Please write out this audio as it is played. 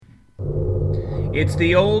It's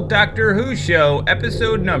the old Doctor Who show,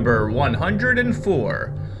 episode number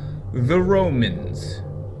 104, The Romans.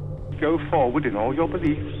 Go forward in all your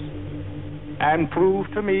beliefs and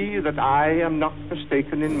prove to me that I am not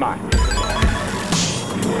mistaken in mine.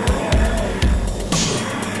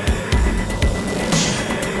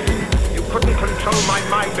 You couldn't control my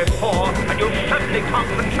mind before, and you certainly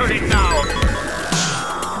can't control it now.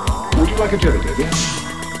 Would you like a jelly, baby?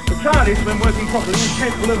 The TARDIS, when working properly, is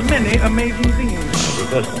capable of many amazing things.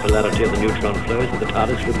 Reverse the polarity of the neutron flows, and the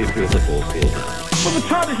TARDIS will be free of the force field. Well, the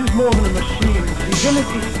TARDIS is more than a machine, see, Jim.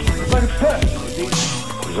 It's like a person, you see.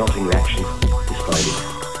 The resulting reaction is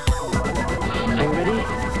Are you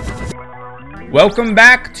ready? Welcome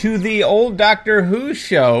back to the old Doctor Who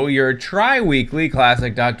show, your tri-weekly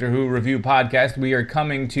classic Doctor Who review podcast. We are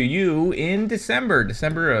coming to you in December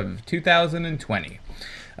of 2020.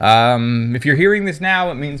 If you're hearing this now,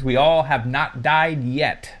 it means we all have not died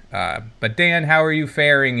yet. But Dan, how are you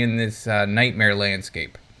faring in this nightmare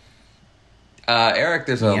landscape? Eric,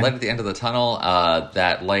 there's a light at the end of the tunnel.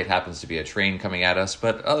 That light happens to be a train coming at us,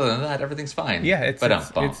 but other than that, everything's fine. Yeah,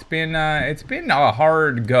 it's been a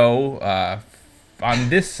hard go on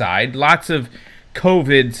this side. Lots of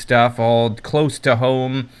COVID stuff, all close to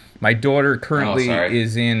home. My daughter currently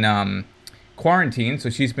is in quarantine, so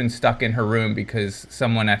she's been stuck in her room because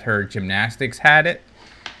someone at her gymnastics had it,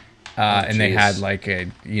 and they had like a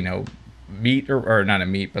meet or not a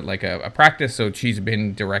meet, but like a practice, so she's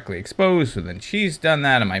been directly exposed. So then she's done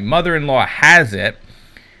that, and my mother-in-law has it,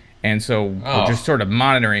 and so we're just sort of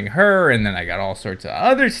monitoring her. And then I got all sorts of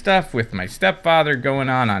other stuff with my stepfather going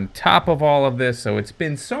on top of all of this. So it's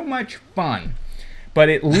been so much fun. But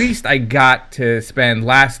at least I got to spend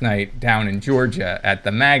last night down in Georgia at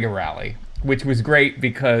the MAGA rally, which was great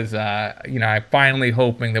because, I'm finally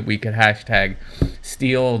hoping that we could hashtag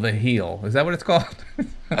steal the heel. Is that what it's called?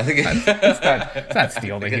 I think it's not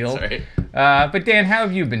steal the heel. Right. But Dan, how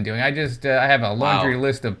have you been doing? I have a laundry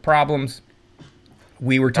list of problems.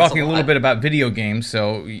 We were talking a little bit about video games,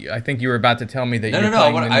 so I think you were about to tell me that you're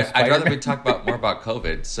playing I'd rather we talk more about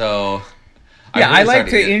COVID. So I like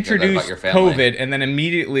to introduce COVID and then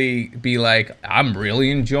immediately be like, I'm really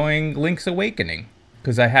enjoying Link's Awakening.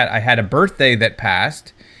 Because I had a birthday that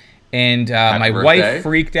passed, and my wife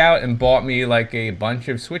freaked out and bought me like a bunch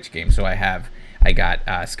of Switch games. So I got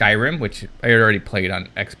Skyrim, which I had already played on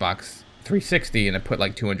Xbox 360, and I put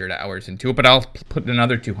like 200 hours into it, but I'll put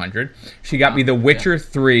another 200. She got me The Witcher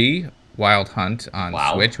 3 Wild Hunt on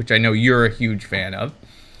Switch, which I know you're a huge fan of.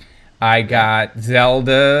 I got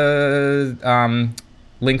Zelda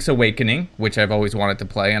Link's Awakening, which I've always wanted to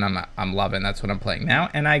play, and I'm loving. That's what I'm playing now.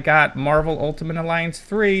 And I got Marvel Ultimate Alliance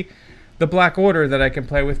 3, The Black Order, that I can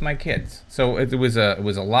play with my kids. So it was a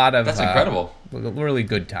lot of... That's incredible. A really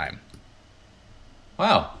good time.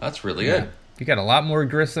 Wow, that's really good. You got a lot more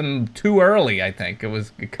Grissom too early, I think. It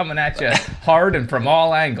was coming at you hard and from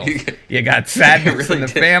all angles. You got sadness in the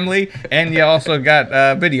family, and you also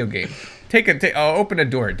got video games. Open a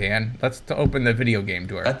door, Dan. Let's open the video game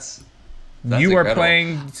door. That's you incredible. Are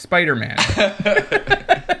playing Spider-Man.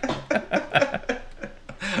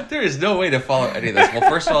 There is no way to follow any of this. Well,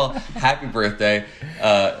 first of all, happy birthday,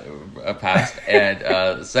 past,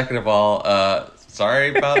 and second of all,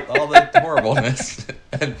 sorry about all the horribleness,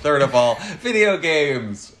 and third of all, video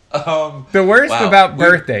games. The worst about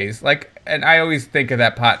birthdays, and I always think of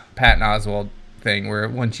that Patton Oswalt thing where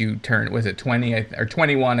once you turn, was it 20 or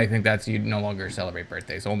 21? I think that's you no longer celebrate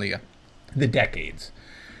birthdays, only the decades.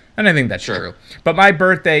 And I think that's true. But my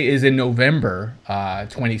birthday is in November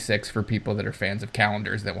 26 for people that are fans of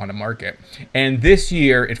calendars that want to mark it. And this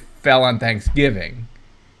year it fell on Thanksgiving,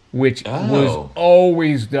 which was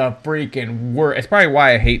always the freaking worst. It's probably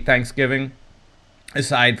why I hate Thanksgiving,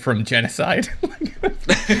 aside from genocide.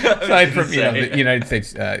 Aside from the United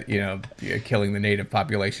States, killing the native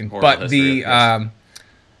population. But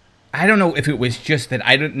I don't know if it was just that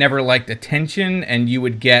I never liked attention, and you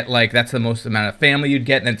would get, that's the most amount of family you'd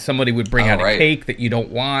get, and then somebody would bring out a cake that you don't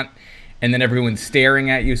want, and then everyone's staring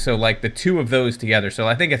at you. So, the two of those together. So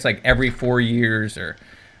I think it's every 4 years, or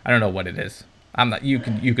I don't know what it is. You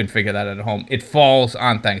can figure that out at home. It falls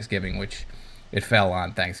on Thanksgiving, which it fell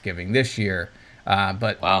on Thanksgiving this year.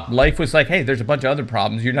 But life was like, hey, there's a bunch of other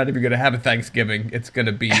problems. You're not even going to have a Thanksgiving. It's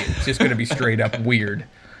just going to be straight up weird.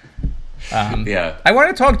 I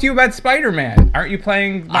want to talk to you about Spider-Man. Aren't you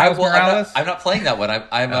playing Miles Morales? I'm not playing that one.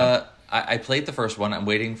 I played the first one. I'm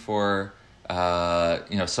waiting for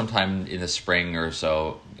sometime in the spring or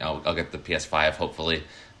so. I'll get the PS5 hopefully.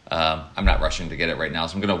 I'm not rushing to get it right now,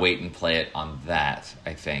 so I'm going to wait and play it on that,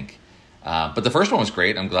 I think. But the first one was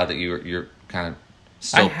great. I'm glad that you're kind of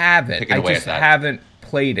still picking away at that. I haven't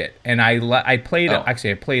played it, and I played it.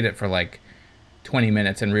 Actually, I played it for like 20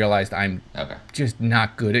 minutes and realized I'm just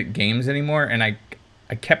not good at games anymore, and I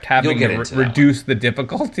kept having to reduce the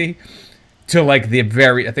difficulty to like the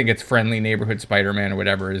I think it's Friendly Neighborhood Spider-Man or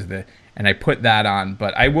whatever and I put that on,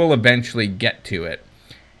 but I will eventually get to it.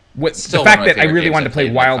 The fact that I really wanted to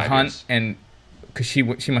play Wild Hunt, and because she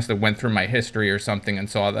must have went through my history or something and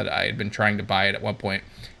saw that I had been trying to buy it at one point.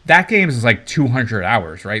 That game is like 200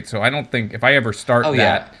 hours, right? So I don't think if I ever start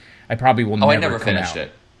that, I probably will never. I never finished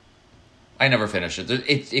it. I never finished it.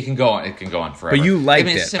 It can go on. It can go on forever. But you liked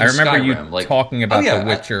it. I remember Skyrim, you talking about The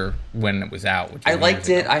Witcher when it was out. I liked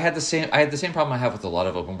it. I had the same problem I have with a lot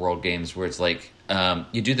of open world games, where it's like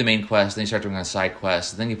you do the main quest, then you start doing a side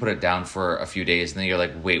quest, and then you put it down for a few days, and then you're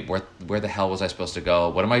like, wait, where the hell was I supposed to go?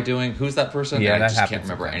 What am I doing? Who's that person? Yeah, and I just can't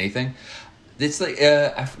remember anything. It's like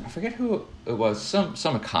I forget who it was.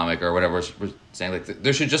 Some comic or whatever was saying like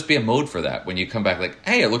there should just be a mode for that when you come back. Like,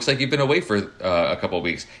 hey, it looks like you've been away for a couple of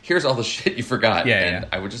weeks. Here's all the shit you forgot. Yeah.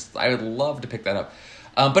 I would love to pick that up.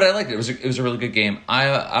 But I liked it. It was a really good game. What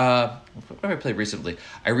have I played recently?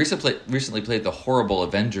 I recently played the horrible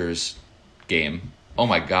Avengers game. Oh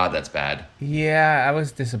my god, that's bad. Yeah, I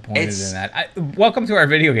was disappointed in that. Welcome to our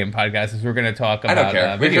video game podcast, as we're going to talk about. I don't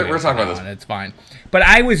care. We're talking about this. It's fine. But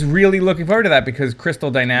I was really looking forward to that because Crystal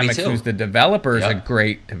Dynamics, who's the developer, is a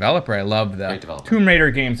great developer. I love the Tomb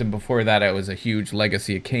Raider games, and before that, I was a huge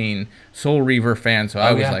Legacy of Kain Soul Reaver fan. So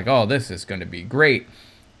I was like, "Oh, this is going to be great."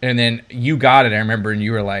 And then you got it. I remember, and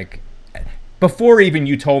you were like, before even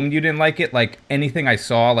you told me you didn't like it, like anything I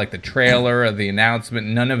saw, like the trailer or the announcement,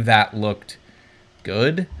 none of that looked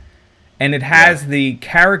good. And it has the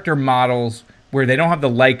character models where they don't have the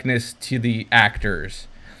likeness to the actors,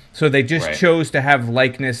 so they just chose to have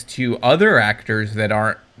likeness to other actors that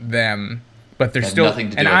aren't them, but they're still.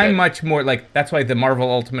 And I'm much more like, that's why the Marvel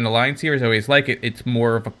Ultimate Alliance series I always like it. It's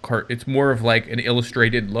more of like an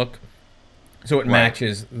illustrated look, so it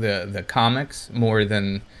matches the comics more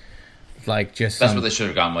than like just that's what they should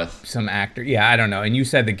have gone with, some actor. Yeah, I don't know. And you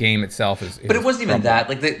said the game itself is but it wasn't even that.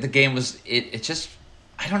 Like the game was it just,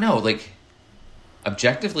 I don't know, like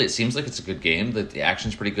objectively it seems like it's a good game. The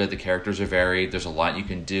action's pretty good, the characters are varied, there's a lot you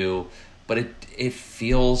can do, but it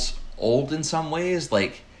feels old in some ways.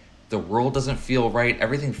 Like the world doesn't feel right,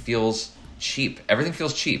 everything feels cheap.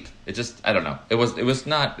 It just, I don't know. It was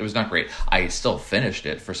not great. I still finished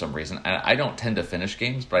it for some reason. I don't tend to finish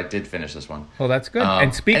games, but I did finish this one. Well, that's good.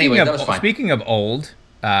 And speaking of old,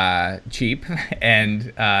 cheap,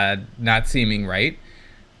 and not seeming right,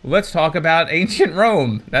 let's talk about Ancient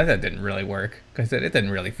Rome. That didn't really work because it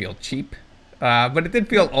didn't really feel cheap, but it did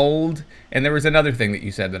feel old. And there was another thing that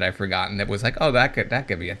you said that I've forgotten that was like, oh, that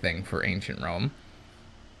could be a thing for Ancient Rome.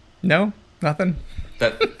 No, nothing.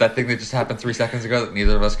 That thing that just happened 3 seconds ago that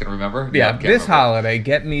neither of us can remember? Yeah, this holiday,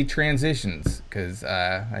 get me transitions, because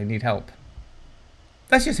I need help.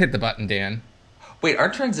 Let's just hit the button, Dan. Wait,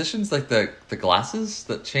 aren't transitions like the glasses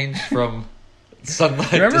that change from sunlight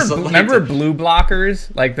to sunlight? Remember blue blockers?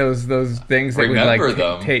 Like those things that would like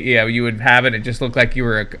them. You would have it. It just looked like you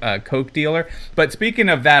were a Coke dealer. But speaking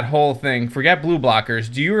of that whole thing, forget blue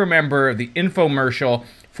blockers. Do you remember the infomercial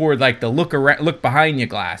for like the look behind you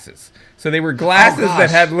glasses? So they were glasses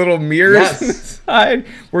that had little mirrors inside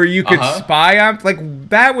where you could spy on. Like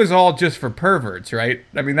that was all just for perverts, right?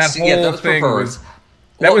 I mean, that whole thing was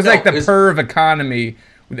the perv economy.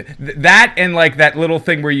 That and like that little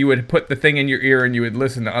thing where you would put the thing in your ear and you would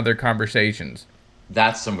listen to other conversations.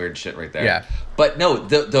 That's some weird shit right there. Yeah. But no,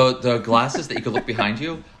 the glasses that you could look behind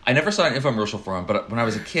you, I never saw an infomercial for them, but when I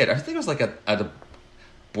was a kid, I think it was like at a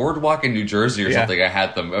boardwalk in New Jersey or something, I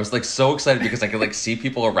had them. I was like so excited because I could like see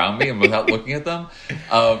people around me and without looking at them.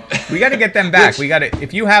 We got to get them back.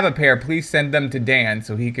 If you have a pair, please send them to Dan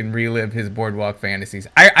so he can relive his boardwalk fantasies.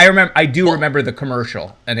 I remember the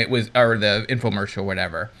commercial, and it was, or the infomercial,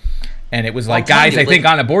 whatever. And it was like guys, I think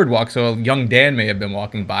on a boardwalk. So young Dan may have been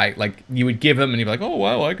walking by. Like you would give him, and he'd be like, "Oh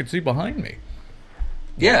wow, I could see behind me."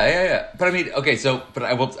 Yeah. But I mean, okay, so but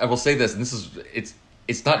I will say this, and this is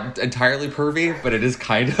it's not entirely pervy, but it is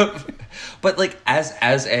kind of. But like as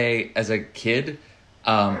a kid,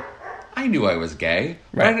 I knew I was gay,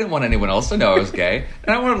 but I didn't want anyone else to know I was gay,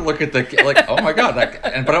 and I wanted to look at the like, oh my god, but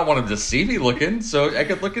I don't want him to see me looking, so I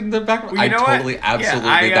could look in the back. Well, absolutely,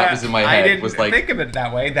 that was in my head. I didn't was like think of it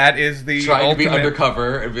that way. That is the trying ultimate... to be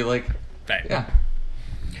undercover and be like, yeah.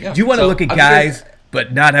 Do you want to look at guys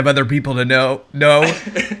but not have other people to know? No.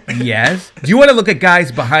 Yes. Do you want to look at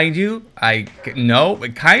guys behind you? No,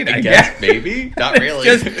 but kind of. I guess maybe. Not really.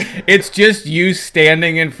 It's just you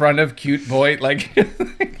standing in front of cute boy. Like,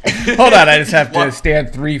 hold on, I just have to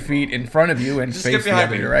stand 3 feet in front of you and just face the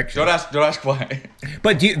other direction. Don't ask why.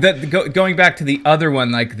 But going back to the other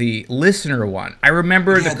one, like the listener one, I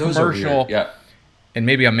remember the commercial. Yeah. And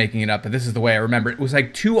maybe I'm making it up, but this is the way I remember it. It was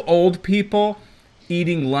like 2 old people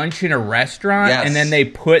eating lunch in a restaurant, and then they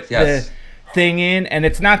put the thing in, and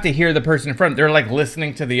it's not to hear the person in front. They're like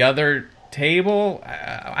listening to the other table.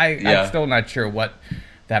 I'm still not sure what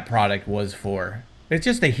that product was for. It's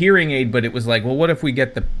just a hearing aid, but it was like, well, what if we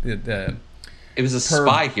get the it was a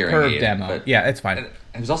spy hearing aid demo. But yeah, it's fine. It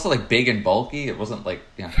was also like big and bulky. It wasn't like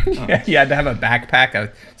you had to have a backpack,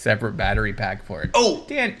 a separate battery pack for it. Oh,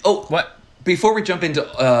 Dan. Oh, what? Before we jump into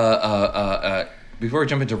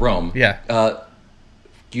Rome,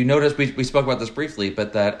 you notice we spoke about this briefly,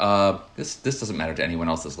 but that this doesn't matter to anyone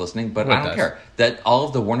else that's listening, but I don't care that all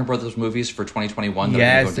of the Warner Brothers movies for 2021 that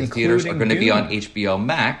are going to go to theaters are going to be on HBO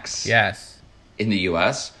Max. Yes, in the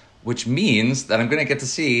U.S., which means that I'm going to get to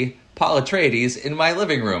see Paul Atreides in my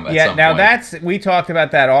living room at some point. We talked about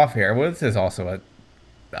that off here. Well, this is also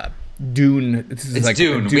a Dune. This is like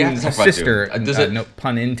Dune. We have to talk sister. About Dune. No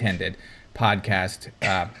pun intended. Podcast.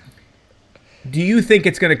 Do you think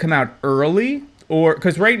it's going to come out early, or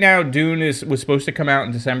because right now Dune was supposed to come out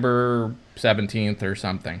on December 17th or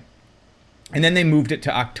something, and then they moved it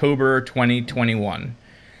to October 2021,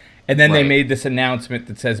 and then they made this announcement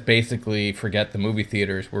that says basically forget the movie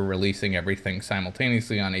theaters, we're releasing everything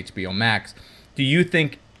simultaneously on HBO Max. Do you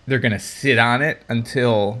think they're going to sit on it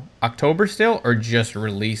until October still, or just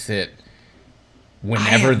release it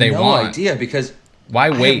whenever they want? I have no idea because. Why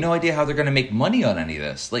wait? I have no idea how they're going to make money on any of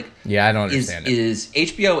this. Like, I don't understand it. Is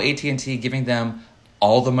HBO, AT&T giving them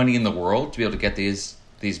all the money in the world to be able to get these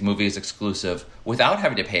movies exclusive without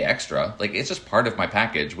having to pay extra? Like, it's just part of my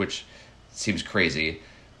package, which seems crazy.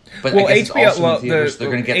 But I guess HBO, it's also in theaters, they're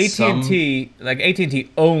going to get AT&T, like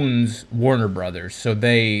AT&T owns Warner Brothers, so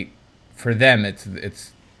for them it's.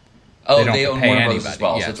 Oh, they own Warner Brothers as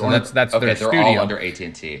well. Yeah, so that's their studio. They're all under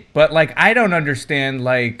AT&T. But like, I don't understand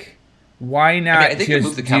like. Why not they can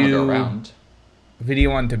move the calendar around.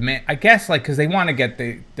 Video on demand? I guess like because they want to get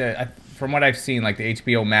the from what I've seen, like the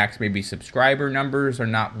HBO Max maybe subscriber numbers are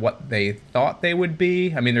not what they thought they would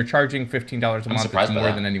be. I mean, they're charging $15 a month. It's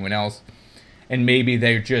more than anyone else, and maybe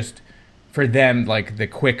they're just for them like the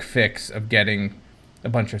quick fix of getting a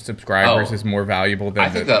bunch of subscribers is more valuable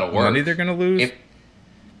than the money they're going to lose.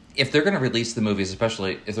 If they're going to release the movies,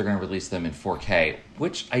 especially if they're going to release them in 4K,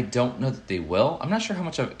 which I don't know that they will. I'm not sure how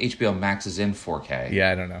much of HBO Max is in 4K.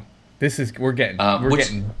 Yeah, I don't know. We're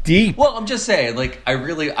getting deep. Well, I'm just saying, like,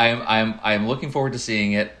 I'm looking forward to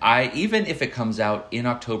seeing it. Even if it comes out in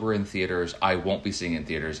October in theaters, I won't be seeing it in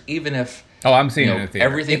theaters. Even if I'm seeing it in theaters.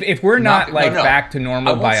 Everything. If we're not back to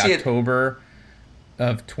normal by October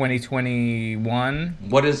of 2021,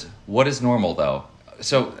 what is normal though?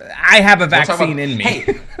 So I have a vaccine in me. Hey,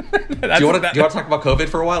 do you want to talk about COVID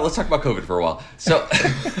for a while? Let's talk about COVID for a while. So,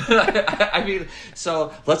 I mean,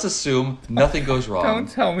 let's assume nothing goes wrong. Don't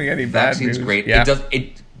tell me any bad news. Vaccine's great. Yeah.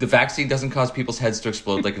 The vaccine doesn't cause people's heads to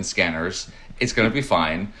explode like in scanners. It's going to be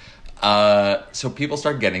fine. So people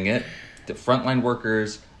start getting it. The frontline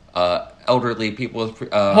workers, elderly people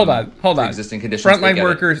with hold on existing conditions. Frontline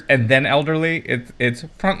workers and then elderly. It's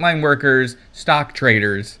frontline workers, stock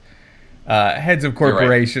traders. Heads of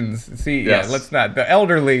corporations. Right. See, yes. Let's not. The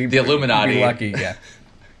elderly. The Illuminati. Be lucky, yeah.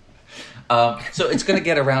 So it's going to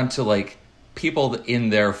get around to like people in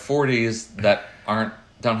their 40s that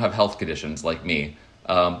don't have health conditions like me.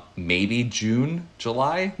 Maybe June,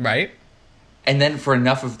 July. Right. And then for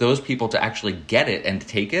enough of those people to actually get it and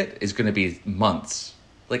take it is going to be months.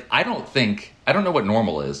 Like, I don't know what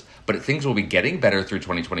normal is, but things will be getting better through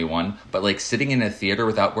 2021. But, like, sitting in a theater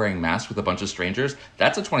without wearing masks with a bunch of strangers,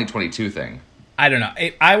 that's a 2022 thing. I don't know.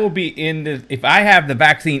 I will be if I have the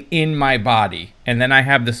vaccine in my body and then I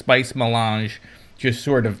have the spice melange just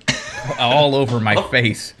sort of all over my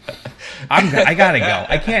face, I got to go.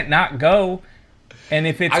 I can't not go. And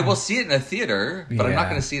if it's... I will see it in a theater, but I'm not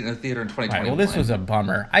going to see it in a theater in 2021. Right, well, this was a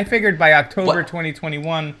bummer. I figured by October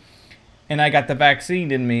 2021... and I got the vaccine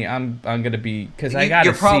in me, I'm going to be... because I got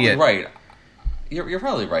to see it. Right. You're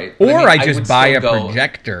probably right. Or I just buy a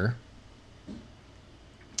projector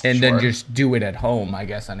and then just do it at home, I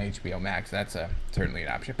guess, on HBO Max. That's certainly an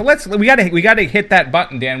option. But we got to hit that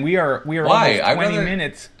button, Dan. We are almost 20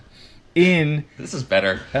 minutes in. This is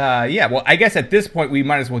better. Yeah, well, I guess at this point, we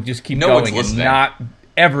might as well just keep going and not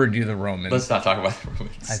ever do the Romans. Let's not talk about the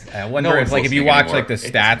Romans. I wonder if you watch like the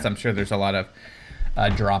stats, I'm sure there's a lot of...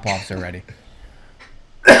 drop-offs already.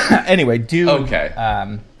 Anyway, Dune. Okay.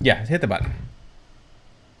 Yeah, hit the button.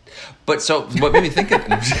 But so, what made me think of...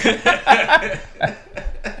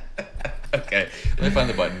 Okay, let me find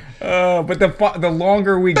the button. But the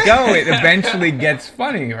longer we go, it eventually gets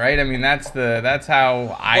funny, right? I mean, that's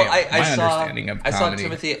how my understanding of comedy. I saw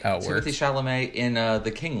Timothy Chalamet in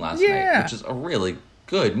The King last night, which is a really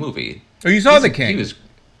good movie. Oh, you saw The King?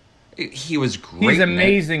 He was great. He's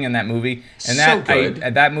amazing in that movie. And so good.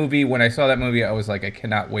 That movie, when I saw that movie, I was like, I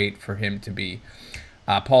cannot wait for him to be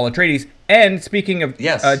Paul Atreides. And speaking of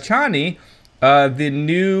Chani,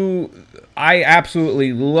 I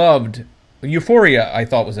absolutely loved Euphoria. I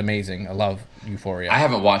thought was amazing. I love Euphoria. I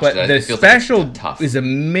haven't watched it. But the special is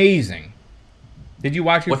amazing. Did you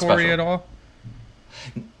watch Euphoria at all?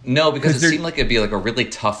 No, because it seemed like it'd be like a really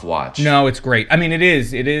tough watch. No, it's great. I mean, it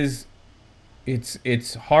is.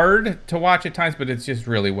 It's hard to watch at times, but it's just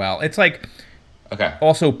really well. It's like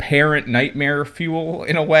also parent nightmare fuel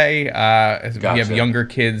in a way. As we have younger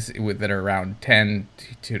kids that are around 10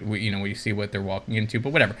 to we see what they're walking into,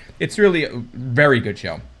 but whatever. It's really a very good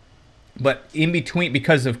show. But in between,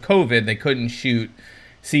 because of COVID, they couldn't shoot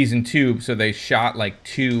season 2, so they shot like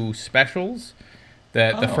 2 specials.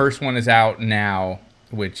 The first one is out now,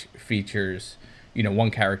 which features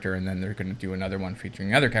one character, and then they're going to do another one featuring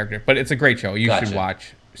another character. But it's a great show. You should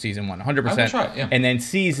watch season 1 100%. And then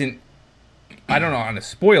I don't know how to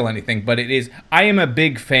spoil anything, but it is. I am a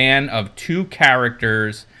big fan of 2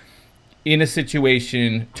 characters in a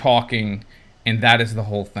situation talking, and that is the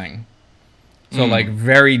whole thing. So like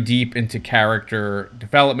very deep into character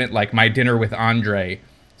development, like My Dinner with Andre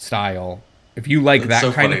style. If you like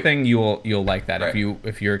that kind of thing, you'll like that. Right.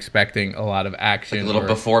 If you're expecting a lot of action, like a little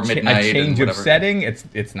before midnight, a change of setting,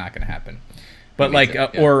 it's not going to happen. But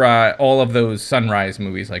or all of those Sunrise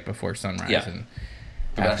movies, like Before Sunrise and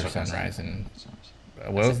After Sunrise, and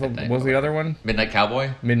what was the other one? Midnight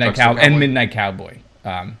Cowboy. Midnight Cowboy.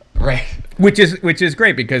 Right. Which is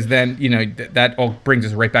great because then that all brings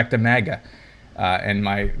us right back to MAGA. And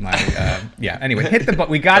my Anyway, hit the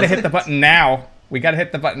button. We got to hit the button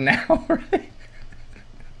now. Right?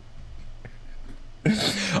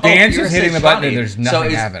 Dan's just hitting the button, and there's nothing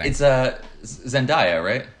happening. It's Zendaya,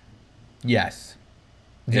 right? Yes.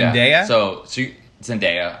 Zendaya. Yeah. So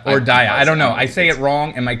Zendaya or Daya. I don't know. I say it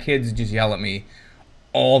wrong, and my kids just yell at me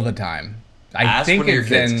all the time. I think it's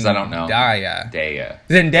Zendaya. I don't know.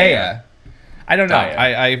 Zendaya. I don't know.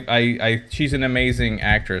 I she's an amazing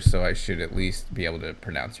actress, so I should at least be able to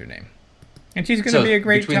pronounce her name. And she's going to be a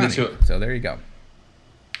great Johnny. So there you go.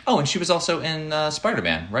 Oh, and she was also in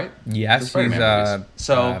Spider-Man, right? Yes, she's that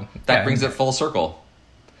brings it full circle.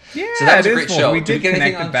 Yeah, so that was a great show. Did we get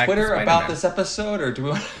anything on Twitter about this episode, or do we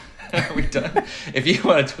want? Are we done? If you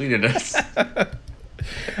want to tweet at us,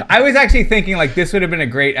 I was actually thinking like this would have been a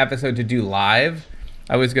great episode to do live.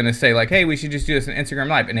 I was going to say, like, hey, we should just do this on Instagram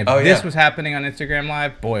Live. And if this was happening on Instagram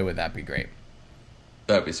Live, boy, would that be great.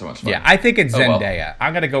 That would be so much fun. Yeah, I think it's Zendaya.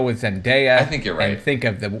 I'm going to go with Zendaya. I think you're right. And think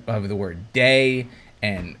of the word day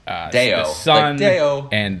and Deo. The sun like Deo.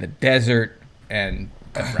 And the desert and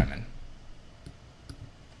Fremen.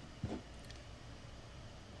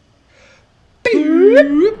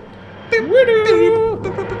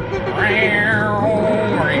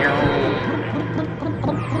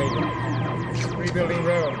 Rebuilding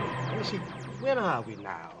Rome. Where are we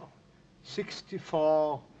now?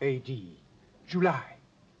 64 A.D. July.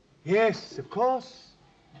 Yes, of course.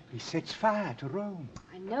 He sets fire to Rome.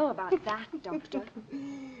 I know about that, Doctor.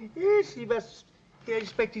 Yes, he must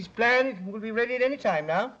expect his plan. It will be ready at any time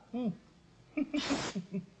now.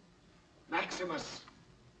 Maximus.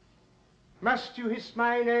 Must you hiss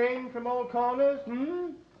my name from all corners?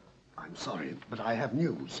 I'm sorry, but I have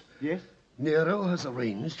news. Yes? Nero has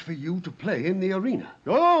arranged for you to play in the arena.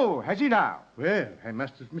 Oh, has he now? Well, I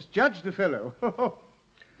must have misjudged the fellow.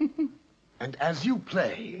 And as you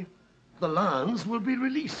play, the lions will be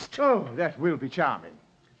released. Oh, that will be charming.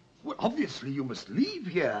 Well, obviously you must leave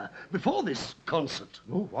here before this concert.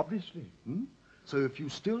 Oh, obviously. So if you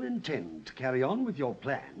still intend to carry on with your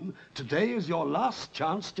plan, today is your last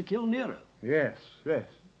chance to kill Nero. Yes.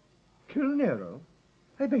 Kill Nero?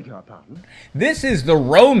 I beg your pardon? This is The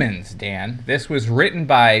Romans, Dan. This was written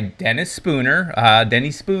by Dennis Spooner,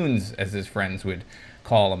 Denny Spoons, as his friends would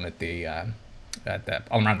call him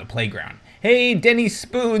around the playground. Hey, Denny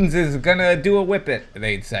Spoons is gonna do a whippet,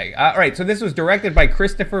 they'd say. All right, so this was directed by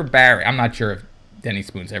Christopher Barry. I'm not sure if Denny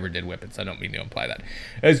Spoons ever did whippets. I don't mean to imply that.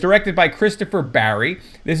 It was directed by Christopher Barry.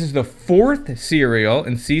 This is the 4th serial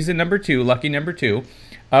in season number 2, lucky number 2,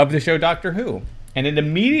 of the show Doctor Who. And it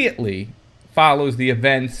immediately follows the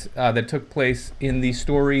events that took place in the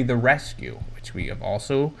story The Rescue, which we have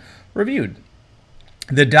also reviewed.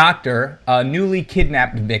 The Doctor, newly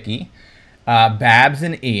kidnapped Vicky, Babs,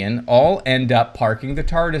 and Ian all end up parking the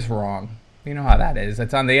TARDIS wrong. You know how that is.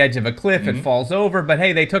 It's on the edge of a cliff. It falls over. But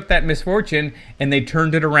hey, they took that misfortune and they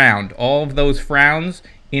turned it around. All of those frowns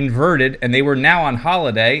inverted, and they were now on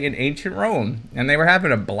holiday in ancient Rome. And they were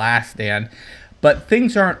having a blast, Dan. But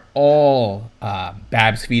things aren't all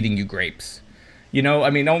Babs feeding you grapes. You know, I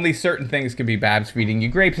mean, only certain things can be Babs feeding you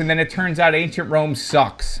grapes. And then it turns out ancient Rome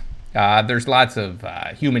sucks. There's lots of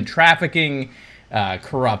human trafficking,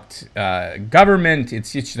 corrupt government.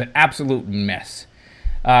 It's just an absolute mess.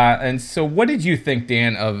 And so what did you think,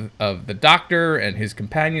 Dan, of the Doctor and his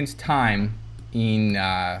companion's time in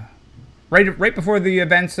right before the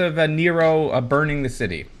events of Nero burning the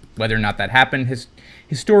city? Whether or not that happened,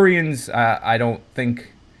 historians, I don't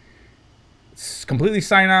think completely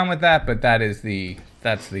sign on with that, but that's the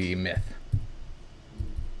myth.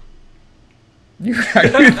 Are you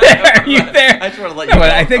there? Are you there? I just want to let no, you know.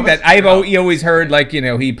 I think that I've always heard, like, you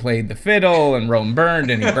know, he played the fiddle and Rome burned,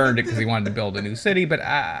 and he burned it because he wanted to build a new city. But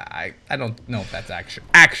I don't know if that's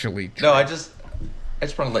actually true. No, I just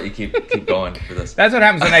want to let you keep going for this. That's what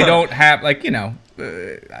happens when I don't have, like, you know,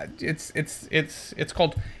 it's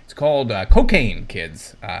called cocaine,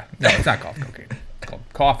 kids. No, it's not called cocaine. It's called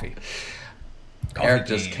coffee. Eric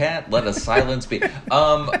just can't let a silence be.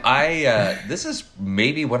 This is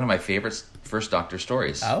maybe one of my favorite First Doctor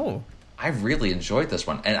stories. Oh, I really enjoyed this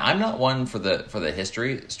one, and I'm not one for the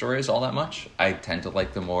history stories all that much. I tend to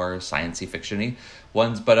like the more science-y, fiction-y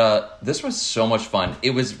ones, but this was so much fun. It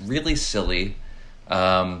was really silly.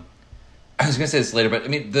 I was gonna say this later, but I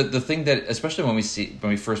mean the thing that, especially when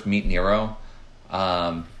we first meet Nero,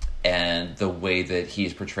 and the way that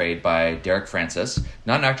he's portrayed by Derek Francis,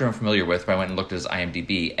 not an actor I'm familiar with, but I went and looked at his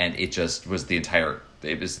IMDb, and it just was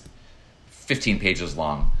it was 15 pages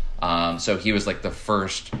long. So he was like the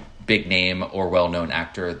first big name or well-known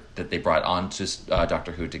actor that they brought on to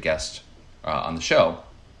Doctor Who to guest on the show.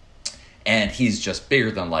 And he's just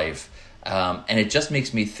bigger than life. And it just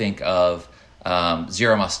makes me think of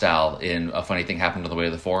Zero Mostel in A Funny Thing Happened on the Way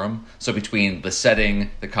to the Forum. So between the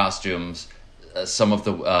setting, the costumes, some of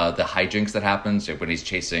the hijinks that happens when he's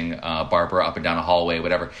chasing Barbara up and down a hallway,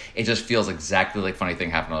 whatever, it just feels exactly like Funny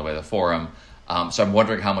Thing Happened on the Way to the Forum. So I'm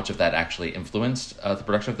wondering how much of that actually influenced the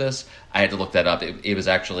production of this. I had to look that up. It was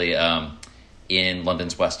actually in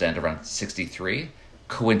London's West End around 1963.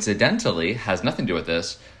 Coincidentally, has nothing to do with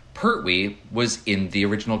this, Pertwee was in the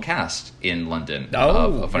original cast in London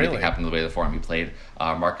of A Funny Thing Happened on the Way to the Forum. He played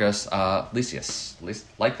Marcus Lycius.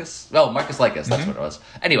 Marcus Lycus, that's what it was.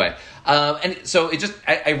 Anyway, and so it just,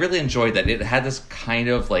 I really enjoyed that. It had this kind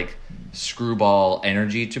of like screwball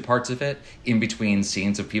energy to parts of it, in between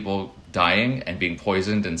scenes of people dying and being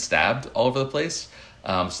poisoned and stabbed all over the place.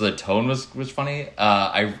 So the tone was funny.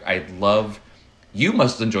 I love. You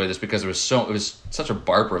must enjoy this because it was such a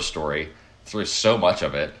Barbara story. There's so much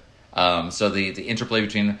of it. So the interplay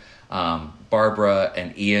between Barbara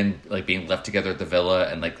and Ian, like being left together at the villa,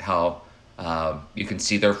 and like how you can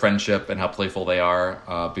see their friendship and how playful they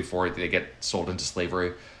are before they get sold into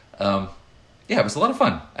slavery. Yeah, it was a lot of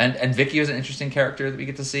fun. And Vicky was an interesting character that we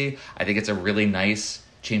get to see. I think it's a really nice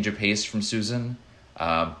change of pace from Susan.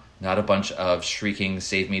 Not a bunch of shrieking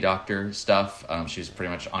 "Save me, Doctor" stuff. She's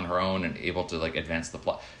pretty much on her own and able to like advance the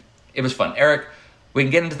plot. It was fun. Eric, we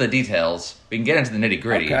can get into the details. We can get into the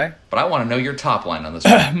nitty-gritty. Okay. But I want to know your top line on this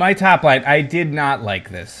one. My top line. I did not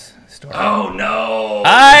like this story. Oh, no.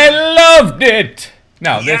 I loved it.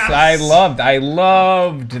 No, yes. This I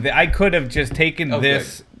loved. I could have just taken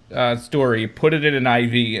this story, put it in an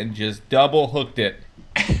IV, and just double hooked it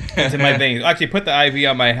into my veins. Actually, put the IV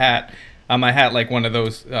on my hat. Like one of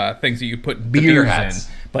those things that you put beer hats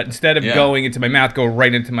in. But instead of going into my mouth, go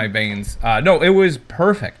right into my veins. No, it was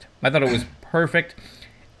perfect. I thought it was perfect.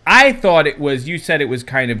 I thought it was, you said it was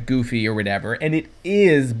kind of goofy or whatever, and it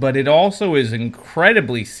is, but it also is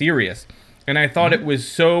incredibly serious. And I thought it was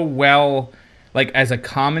so well, like, as a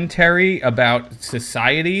commentary about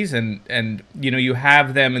societies, and you know, you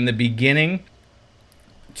have them in the beginning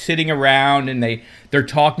sitting around, and they're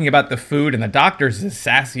talking about the food, and the Doctor's the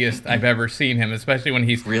sassiest I've ever seen him, especially when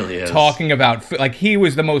he's really talking about food. Like, he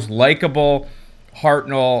was the most likable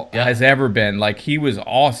Hartnell has ever been. Like, he was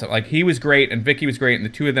awesome. Like, he was great, and Vicky was great, and the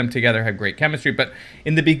two of them together had great chemistry. But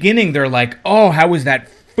in the beginning, they're like, oh, how was that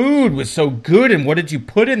food was so good, and what did you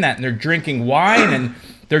put in that? And they're drinking wine, and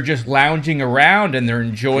they're just lounging around, and they're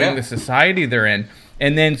enjoying the society they're in.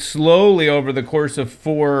 And then slowly, over the course of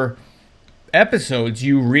 4 episodes,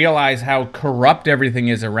 you realize how corrupt everything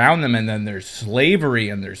is around them, and then there's slavery,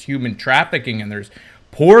 and there's human trafficking, and there's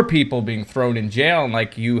poor people being thrown in jail, and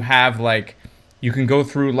like you have like you can go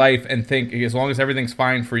through life and think as long as everything's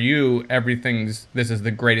fine for you, this is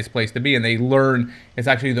the greatest place to be, and they learn it's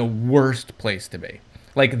actually the worst place to be.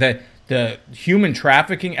 Like the human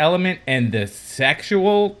trafficking element and the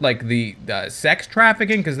sexual, like the sex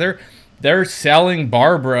trafficking, because they're selling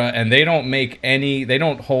Barbara and they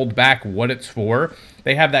don't hold back what it's for.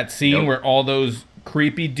 They have that scene where all those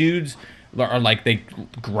creepy dudes are like, they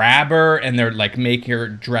grab her and they're like make her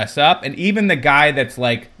dress up, and even the guy that's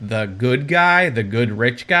like the good guy, the good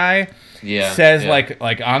rich guy, says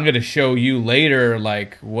like I'm gonna show you later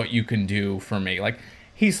like what you can do for me. Like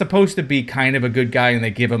he's supposed to be kind of a good guy, and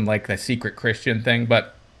they give him like the secret Christian thing,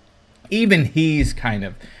 but even he's kind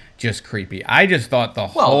of just creepy. I just thought the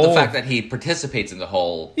fact that he participates in the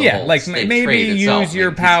whole like maybe use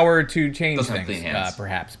your power to change things,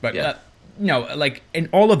 perhaps, but and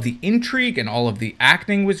all of the intrigue and all of the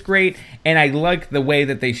acting was great, and I liked the way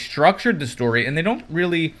that they structured the story, and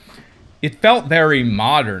it felt very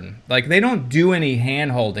modern. Like they don't do any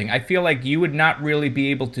hand-holding. I feel like you would not really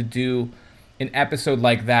be able to do an episode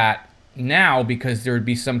like that now, because there would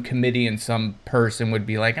be some committee and some person would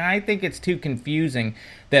be like, I think it's too confusing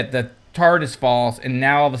that the TARDIS falls and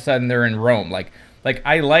now all of a sudden they're in Rome. Like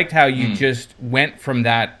I liked how you just went from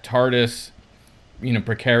that TARDIS,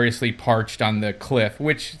 precariously parched on the cliff,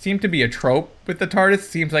 which seemed to be a trope with the TARDIS.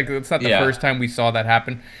 Seems like it's not the first time we saw that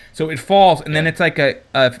happen. So it falls, and then it's like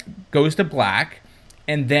a goes to black,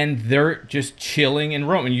 and then they're just chilling in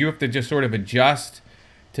Rome, and you have to just sort of adjust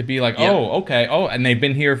to be like, and they've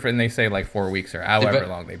been here and they say like 4 weeks or however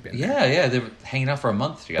long they've been there. Yeah, they were hanging out for a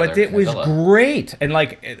month together. But it was great, and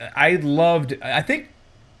like I loved. I think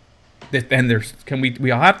that then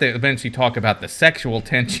we'll have to eventually talk about the sexual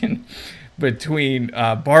tension between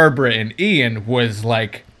Barbara and Ian was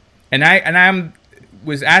like, and I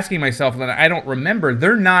was asking myself, and I don't remember.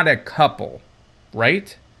 They're not a couple,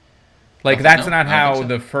 right? Like that's not how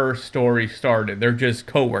the first story started. They're just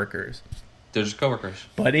coworkers. They're just coworkers.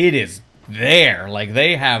 But it is there. Like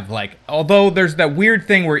they have like, although there's that weird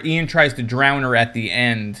thing where Ian tries to drown her at the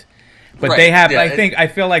end, but they have. Yeah, I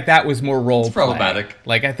feel like that was more role play. Problematic.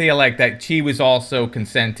 Like I feel like that she was also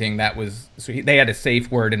consenting. That was they had a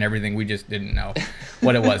safe word and everything. We just didn't know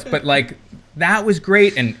what it was. But like that was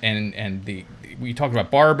great. And we talked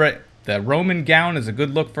about Barbara. The Roman gown is a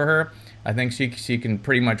good look for her. I think she can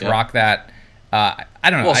pretty much rock that. I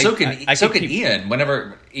don't know. Well, so can Ian.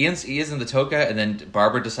 Whenever Ian's in the toga, and then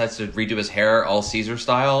Barbara decides to redo his hair all Caesar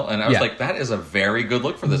style, and I was like, that is a very good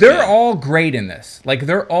look for this. They're all great in this. Like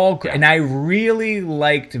they're all great, and I really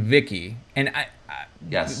liked Vicky. And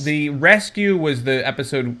yes, the rescue was the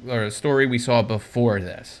episode or story we saw before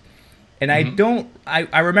this. And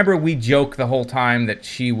I remember we joked the whole time that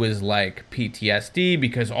she was like PTSD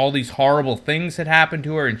because all these horrible things had happened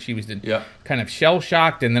to her, and she was kind of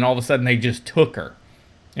shell-shocked, and then all of a sudden they just took her.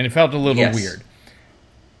 And it felt a little weird.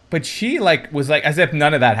 But she was like as if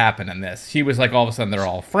none of that happened in this. She was like all of a sudden they're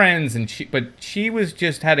all friends, but she was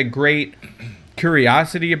just had a great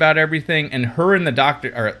curiosity about everything, and her and the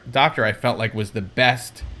doctor I felt like was the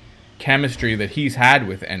best chemistry that he's had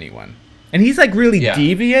with anyone. And he's like really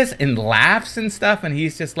devious and laughs and stuff, and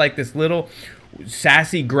he's just like this little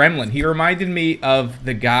sassy gremlin. He reminded me of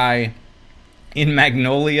the guy in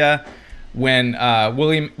Magnolia when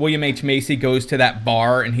William H. Macy goes to that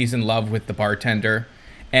bar and he's in love with the bartender,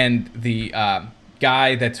 and the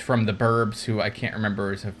guy that's from The Burbs, who I can't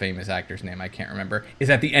remember is a famous actor's name, I can't remember, is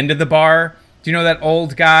at the end of the bar. Do you know that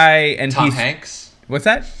old guy? And Tom Hanks? What's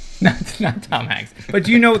that? Not Tom Hanks. But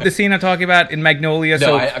do you know the scene I'm talking about in Magnolia?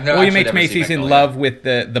 No, I've William H. Macy's in love with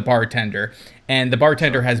the bartender, and the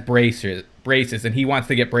bartender has braces, and he wants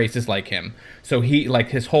to get braces like him. So he, like,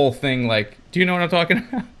 his whole thing, like, do you know what I'm talking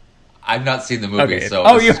about? I've not seen the movie, so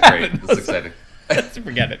this is great. This is exciting.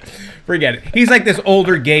 Forget it. He's like this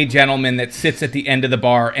older gay gentleman that sits at the end of the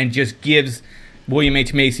bar and just gives William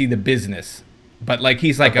H. Macy the business. But, like,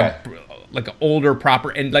 he's like like an older proper,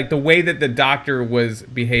 and like the way that the doctor was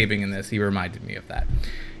behaving in this, he reminded me of that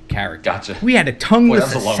character. Gotcha. We had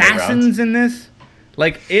tongueless assassins in this.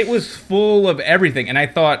 Like it was full of everything, and I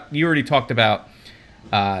thought you already talked about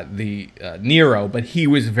the Nero, but he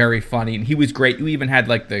was very funny and he was great. You even had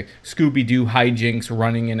like the Scooby-Doo hijinks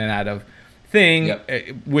running in and out of thing,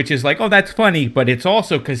 which is like, oh, that's funny, but it's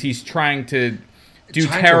also because he's trying to do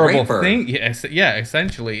terrible things. Yeah,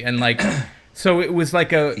 essentially, and like, so it was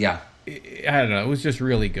like I don't know. It was just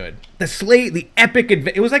really good. The epic.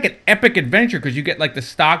 It was like an epic adventure because you get like the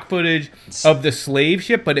stock footage of the slave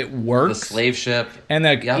ship, but it works. The slave ship and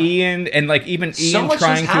like Ian and like even Ian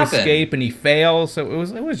trying to escape and he fails. So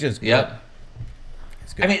it was just good. Yep.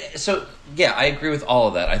 It's good. I mean, so yeah, I agree with all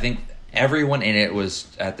of that. I think everyone in it was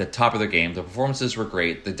at the top of their game. The performances were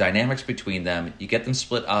great. The dynamics between them, you get them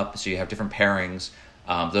split up, so you have different pairings.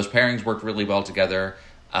 Those pairings worked really well together.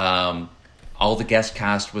 All the guest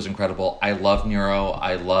cast was incredible. I loved Nero.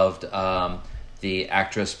 I loved the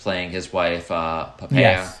actress playing his wife, Papaya.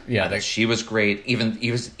 Yes. Yeah, she was great. Even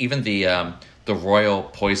the royal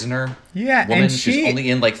poisoner. Yeah, woman. And she's only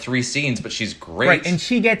in like 3 scenes, but she's great. Right, and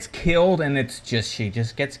she gets killed, and she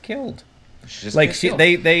just gets killed. Killed.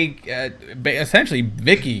 They essentially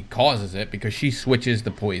Vicky causes it because she switches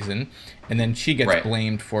the poison, and then she gets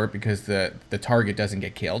blamed for it because the target doesn't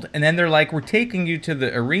get killed. And then they're like, "We're taking you to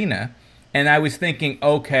the arena," and I was thinking,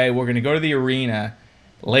 "Okay, we're gonna go to the arena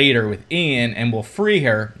later with Ian, and we'll free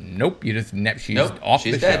her." Nope, she's off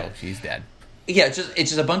the show. She's dead. Yeah, it's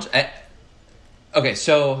just a bunch. Okay,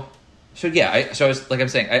 so yeah, I was like I'm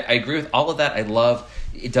saying, I agree with all of that. I love.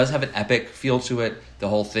 It does have an epic feel to it. The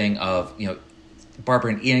whole thing of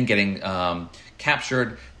Barbara and Ian getting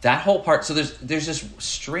captured. That whole part. So there's this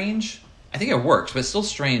strange. I think it works, but it's still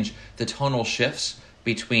strange. The tonal shifts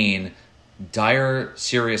between dire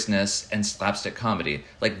seriousness and slapstick comedy.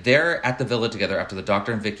 Like they're at the villa together after the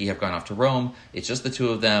Doctor and Vicky have gone off to Rome. It's just the two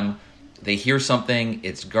of them. They hear something.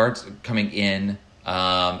 It's guards coming in,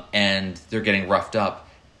 and they're getting roughed up.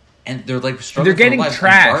 And they're like struggling. They're getting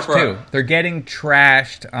trashed too. They're getting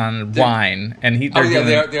trashed on wine, and they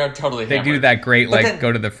are totally. They hammered. do that great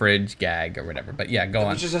go to the fridge gag or whatever. But yeah, go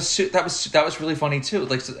on. That was really funny too.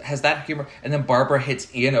 Like so has that humor, and then Barbara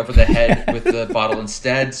hits Ian over the head with the bottle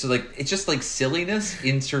instead. So like it's just like silliness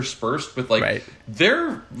interspersed with like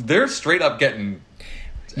they're straight up getting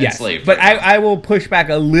enslaved. But I will push back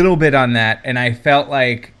a little bit on that, and I felt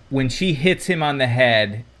like when she hits him on the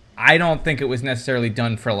head. I don't think it was necessarily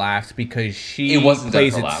done for laughs because she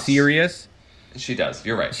plays it serious. She does.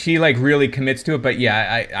 You're right. She like really commits to it. But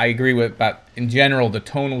yeah, I agree with about in general the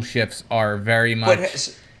tonal shifts are very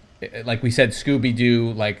much like we said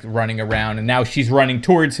Scooby-Doo like running around and now she's running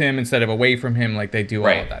towards him instead of away from him like they do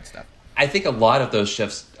all of that stuff. I think a lot of those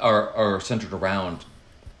shifts are centered around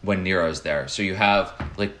when Nero's there. So you have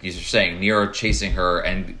like you're saying Nero chasing her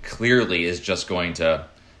and clearly is just going to.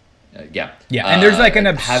 And there's like an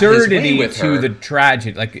absurdity to the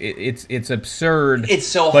tragedy. Like it's absurd. It's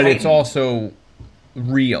so, but it's also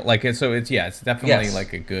real. Like it's definitely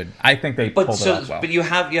like a good. I think they pulled it off well. But you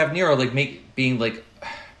have Nero like being like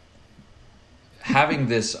having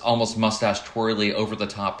this almost mustache twirly over the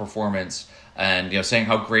top performance, and saying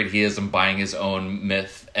how great he is and buying his own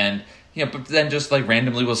myth, and but then just like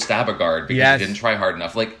randomly will stab a guard because he didn't try hard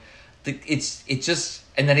enough. Like it's just.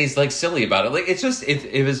 And then he's like silly about it. Like it's just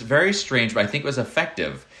it was very strange, but I think it was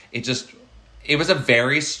effective. It was a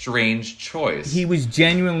very strange choice. He was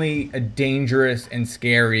genuinely a dangerous and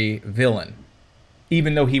scary villain,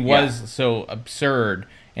 even though he was so absurd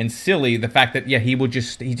and silly. The fact that he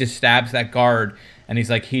just stabs that guard, and he's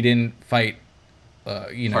like he didn't fight,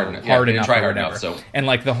 hard enough or whatever. So. And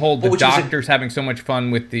like the doctor's having so much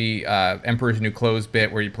fun with the Emperor's New Clothes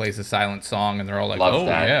bit where he plays a silent song, and they're all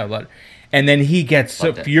like, and then he gets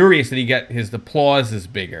so furious that his applause is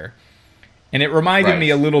bigger. And it reminded me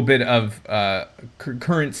a little bit of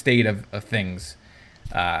current state of things.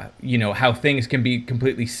 How things can be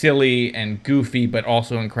completely silly and goofy, but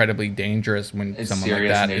also incredibly dangerous when someone like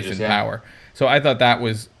that is in power. So I thought that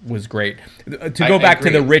was great. To go back to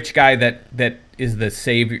the rich guy that is the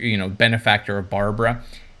savior, benefactor of Barbara,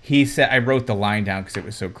 he said, I wrote the line down because it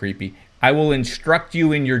was so creepy. I will instruct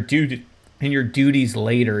you in your duties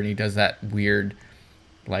later, and he does that weird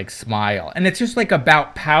like smile, and it's just like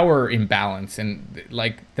about power imbalance, and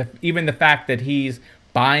like even the fact that he's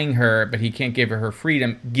buying her but he can't give her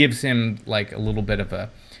freedom gives him like a little bit of a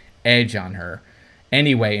edge on her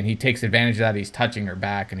anyway, and he takes advantage of that. He's touching her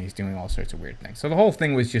back and he's doing all sorts of weird things. So the whole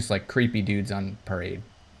thing was just like creepy dudes on parade.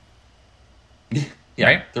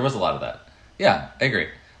 Right? There was a lot of that. I agree.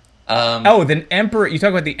 The emperor, you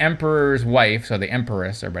talk about the emperor's wife, so the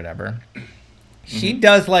empress or whatever. She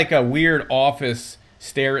does like a weird office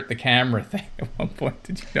stare at the camera thing at one point.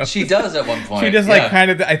 Did you know? She does at one point. She just like kind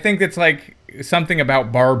of, I think it's like something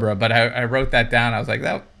about Barbara, but I wrote that down. I was like,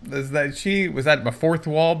 was that a fourth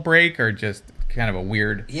wall break or just kind of a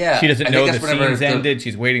weird, she doesn't know the scene's ended.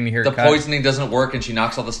 She's waiting to hear the poisoning doesn't work and she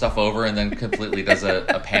knocks all the stuff over and then completely does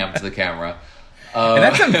a Pam to the camera. And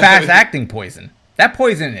that's some fast acting poison. That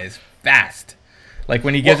poison is fast. Like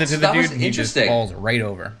when he gives it to the dude, he just falls right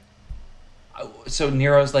over. so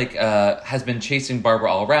Nero's like has been chasing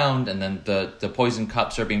Barbara all around, and then the poison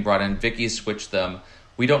cups are being brought in. Vicky's switched them.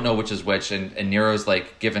 We don't know which is which, and Nero's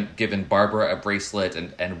like given Barbara a bracelet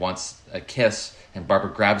and wants a kiss, and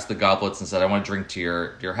Barbara grabs the goblets and said, "I want to drink to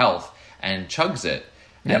your health," and chugs it.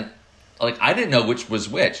 Yep. And like I didn't know which was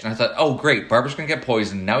which, and I thought, "Oh great, Barbara's gonna get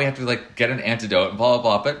poisoned. Now we have to like get an antidote and blah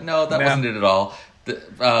blah blah." But no, that wasn't it at all.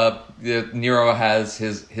 Nero has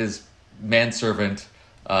his manservant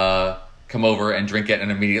come over and drink it,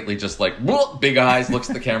 and immediately just like big eyes,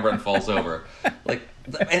 looks at the camera and falls over. Like,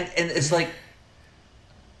 and it's like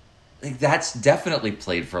that's definitely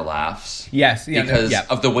played for laughs. Yes, because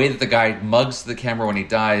of the way that the guy mugs the camera when he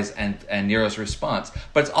dies, and Nero's response.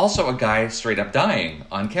 But it's also a guy straight up dying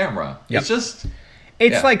on camera. Yep. It's just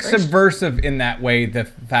like subversive in that way. The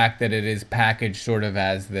fact that it is packaged sort of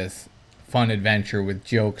as this fun adventure with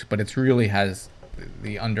jokes, but it really has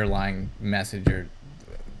the underlying message or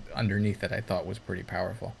underneath it. I thought was pretty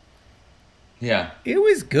powerful. Yeah. It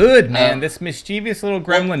was good, man. This mischievous little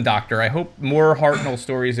gremlin doctor. I hope more Hartnell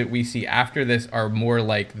stories that we see after this are more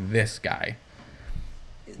like this guy.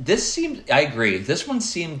 I agree. This one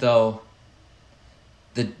seemed, though,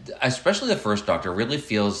 especially the first Doctor, really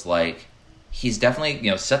feels like he's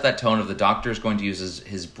definitely, set that tone of the Doctor's going to use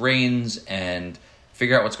his brains and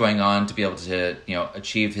figure out what's going on to be able to,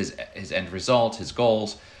 achieve his end result, his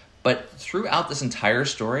goals. But throughout this entire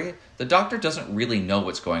story, the Doctor doesn't really know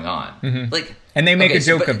what's going on. Mm-hmm. And they make a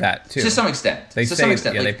joke of that too, to some extent. They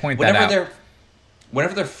point that out.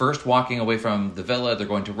 Whenever they're first walking away from the villa, they're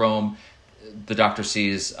going to Rome. The Doctor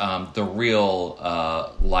sees the real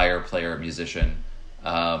lyre player musician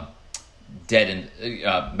dead,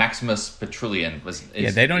 and Maximus Petrulian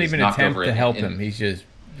they don't even attempt to help him. He's dead.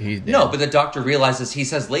 No, but the Doctor realizes. He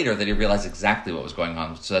says later that he realized exactly what was going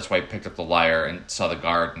on, so that's why he picked up the lyre and saw the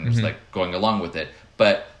guard and was like going along with it.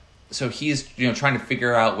 But so he's trying to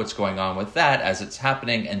figure out what's going on with that as it's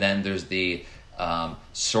happening, and then there's the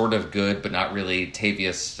sort of good but not really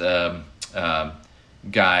Tavius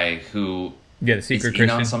guy who the secret is Christian in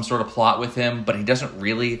on some sort of plot with him, but he doesn't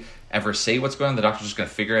really ever say what's going on. The Doctor's just going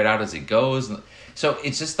to figure it out as he goes. So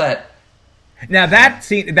it's just that. Now that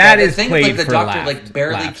scene that is thing, played like the for Doctor, like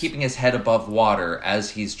barely laughs. keeping his head above water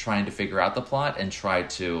as he's trying to figure out the plot and try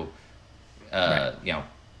to,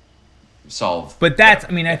 solve. But that's,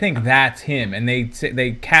 I think that's him, and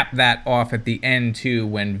they cap that off at the end too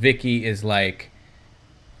when Vicky is like,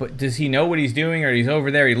 "But does he know what he's doing, or he's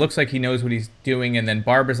over there? He looks like he knows what he's doing." And then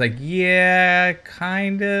Barbara's like, "Yeah,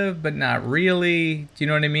 kind of, but not really." Do you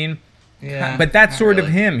know what I mean? Yeah. But that's sort of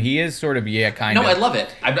him. He is sort of kind of. No, I love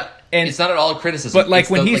it. It's not at all a criticism. But like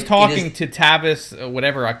when he's talking to Tavis,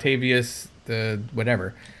 Octavius,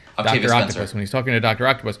 Dr. Octopus, when he's talking to Dr.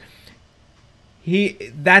 Octopus,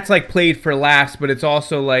 that's like played for laughs, but it's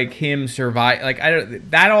also like him survive. Like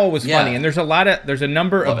that all was funny, and there's a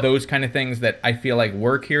number of those kind of things that I feel like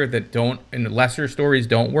work here that don't in lesser stories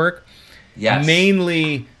don't work. Yes,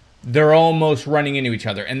 mainly they're almost running into each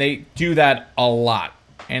other, and they do that a lot.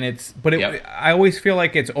 And I always feel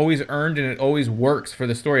like it's always earned and it always works for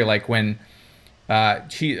the story. Like when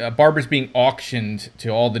Barbara's being auctioned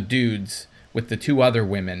to all the dudes with the two other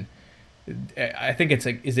women. I think it's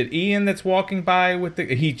like, is it Ian that's walking by with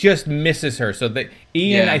he just misses her. So that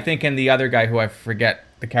Ian, I think, and the other guy who I forget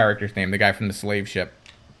the character's name, the guy from the slave ship.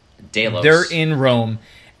 Delos. They're in Rome,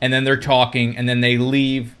 and then they're talking, and then they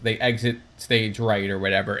leave, they exit stage right or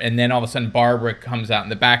whatever, and then all of a sudden Barbara comes out in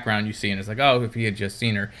the background you see, and it's like, oh, if he had just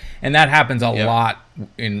seen her. And that happens a lot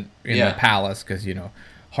in the palace, because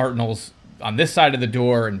Hartnell's on this side of the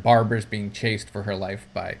door and Barbara's being chased for her life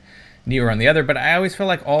by Nero on the other. But I always feel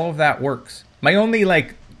like all of that works. My only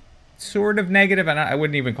sort of negative, and I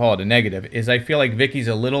wouldn't even call it a negative, is I feel like Vicky's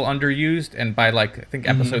a little underused, and by I think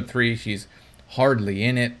episode 3 she's hardly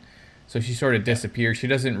in it, so she sort of disappears. She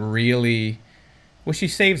doesn't really. Well, she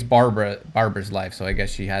saves Barbara's life, so I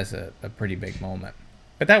guess she has a pretty big moment.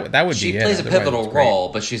 But that would be it. She plays a pivotal role,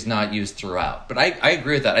 but she's not used throughout. But I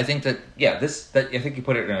agree with that. I think that I think you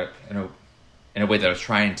put it in a way that I was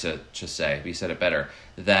trying to say. But you said it better.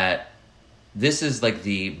 That this is like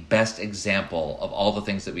the best example of all the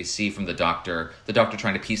things that we see from the Doctor. The Doctor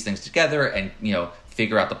trying to piece things together and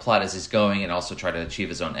figure out the plot as he's going, and also try to achieve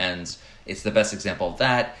his own ends. It's the best example of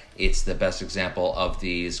that. It's the best example of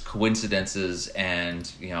these coincidences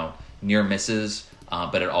and near misses,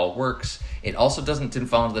 but it all works. It also didn't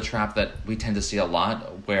fall into the trap that we tend to see a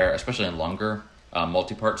lot, where especially in longer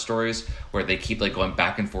multi-part stories, where they keep going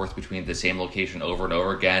back and forth between the same location over and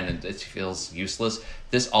over again, and it feels useless.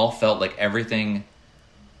 This all felt like everything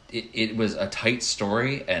it was a tight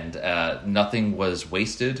story, and nothing was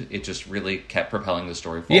wasted. It just really kept propelling the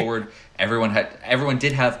story forward. Yeah. Everyone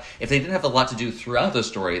did have, if they didn't have a lot to do throughout the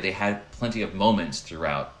story, they had plenty of moments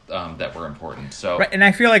throughout that were important. So, right, and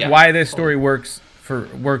I feel like why this story worked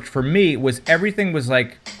for me was everything was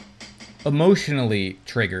like emotionally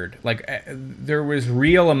triggered. Like there was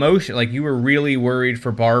real emotion. Like you were really worried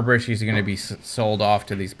for Barbara. She's going to be sold off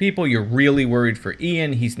to these people. You're really worried for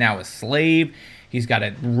Ian. He's now a slave. He's got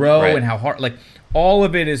to row, and how hard. Like all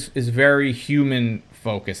of it is very human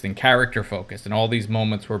focused and character focused, and all these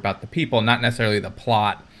moments were about the people, not necessarily the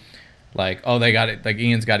plot. Like, oh, they got it. Like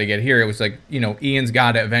Ian's got to get here. It was like, Ian's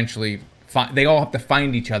got to eventually. They all have to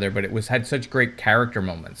find each other, but it had such great character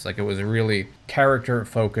moments. Like it was really character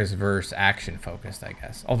focused versus action focused, I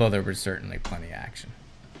guess. Although there was certainly plenty of action.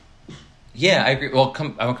 Yeah, I agree. Well,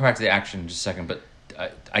 I will come back to the action in just a second, but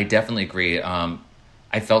I definitely agree.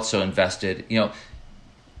 I felt so invested.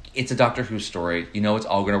 It's a Doctor Who story. It's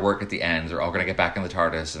all going to work at the end. They're all going to get back in the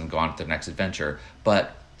TARDIS and go on to their next adventure.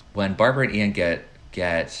 But when Barbara and Ian get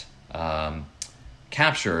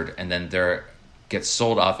captured, and then they're get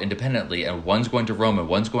sold off independently, and one's going to Rome and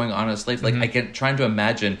one's going on as a slave. Like I get trying to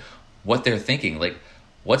imagine what they're thinking. Like,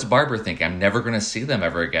 what's Barbara thinking? I'm never going to see them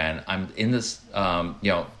ever again. I'm in this,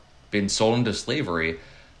 been sold into slavery.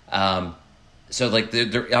 So like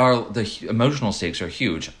the emotional stakes are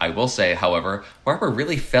huge. I will say, however, Barbara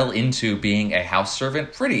really fell into being a house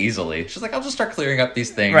servant pretty easily. She's like, I'll just start clearing up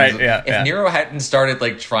these things. Right. Yeah. If Nero hadn't started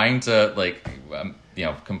like trying to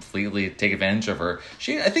completely take advantage of her,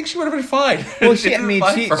 I think she would have been fine. Well, she's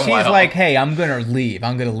like, hey, I'm gonna leave,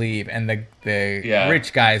 and the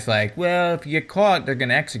rich guy's like, well, if you get caught, they're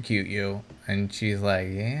gonna execute you, and she's like,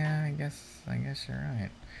 yeah, I guess you're right.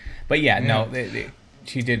 But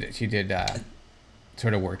she did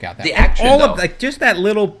sort of work out that the action, of like just that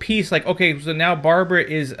little piece. Like, okay, so now Barbara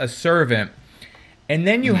is a servant, and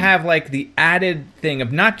then you have like the added thing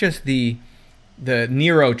of not just the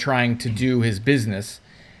Nero trying to do his business.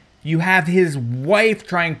 You have his wife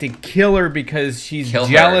trying to kill her because she's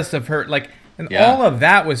jealous of her. Like, and all of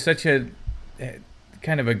that was such a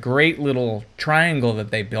kind of a great little triangle that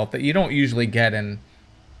they built that you don't usually get in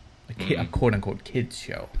a quote unquote kids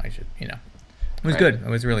show. It was good. It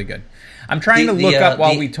was really good. I'm trying to look up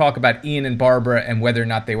while we talk about Ian and Barbara and whether or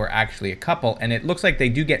not they were actually a couple, and it looks like they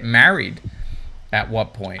do get married at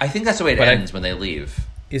what point. I think that's the way it ends when they leave.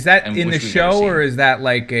 Is that in the show, or is that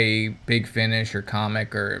like a Big Finish or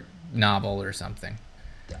comic or novel or something?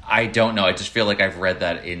 I don't know. I just feel like I've read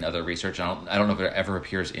that in other research. I don't know if it ever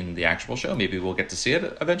appears in the actual show. Maybe we'll get to see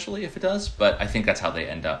it eventually if it does, but I think that's how they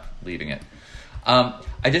end up leaving it. I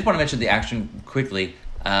did want to mention the action quickly,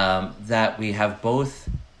 that we have both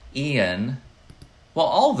Ian, well,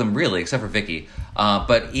 all of them really, except for Vicky,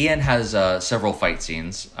 but Ian has several fight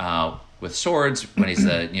scenes with swords when he's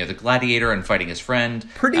the gladiator and fighting his friend.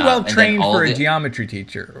 Pretty well trained for a geometry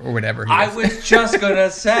teacher or whatever he is. I was just going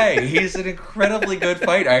to say, he's an incredibly good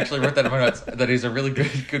fighter. I actually wrote that in my notes, that he's a really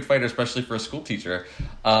good fighter, especially for a school teacher.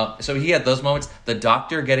 So he had those moments. The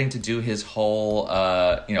Doctor getting to do his whole,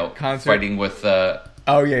 concert fighting with... the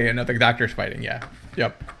Doctor's fighting, yeah.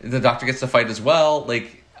 Yep. The Doctor gets to fight as well.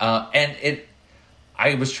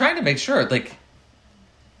 I was trying to make sure,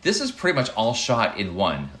 this is pretty much all shot in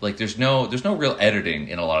one. Like, there's no real editing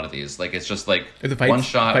in a lot of these. Like, it's just like one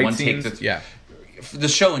shot, one take. The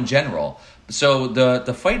show in general. So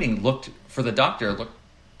the fighting for the Doctor looked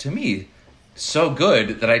to me so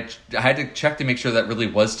good that I had to check to make sure that really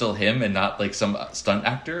was still him and not like some stunt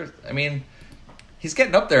actor. I mean, he's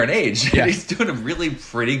getting up there in age. Yeah. He's doing a really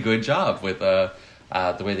pretty good job with the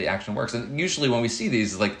way the action works. And usually when we see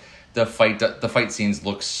these, like the fight scenes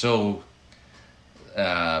look so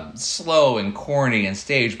slow and corny and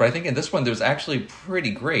staged, but I think in this one there's actually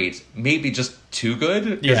pretty great, maybe just too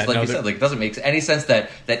good. You said, like, it doesn't make any sense that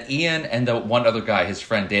Ian and the one other guy, his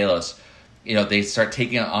friend Delos, they start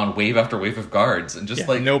taking on wave after wave of guards and just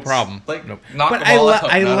no problem, knock them all out.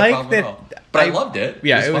 I like that, but I loved it.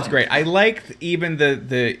 Yeah, it was great. I liked even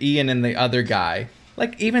the Ian and the other guy.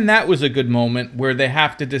 Like, even that was a good moment where they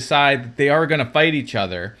have to decide that they are going to fight each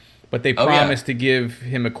other, but they promise to give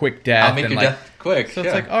him a quick death. I'll make your death quick. So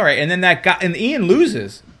it's like, all right. And then that guy, and Ian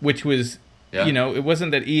loses, which was, it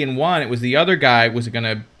wasn't that Ian won. It was the other guy was going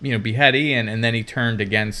to, behead Ian, and then he turned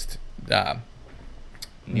against the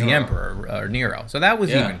Emperor, or Nero. So that was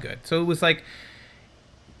even good. So it was like,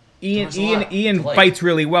 Ian fights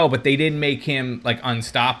really well, but they didn't make him, like,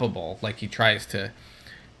 unstoppable. Like, he tries to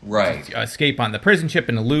escape on the prison ship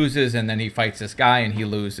and loses, and then he fights this guy and he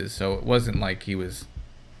loses. So it wasn't like he was...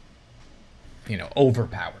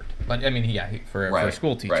 overpowered. But I mean, for a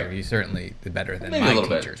school teacher, he's certainly better than my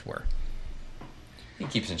teachers were. He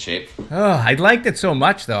keeps in shape. Oh, I liked it so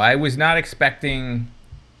much, though. I was not expecting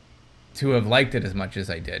to have liked it as much as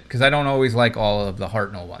I did, because I don't always like all of the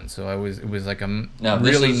Hartnell ones. So it was like a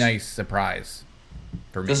really nice surprise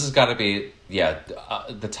for me. This has got to be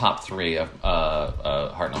the top 3 of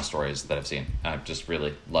Hartnell stories that I've seen. I've just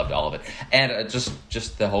really loved all of it, and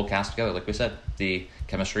just the whole cast together. Like we said, the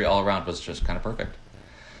chemistry all around was just kind of perfect.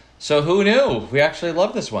 So who knew? We actually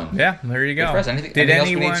love this one. Yeah, there you go. Did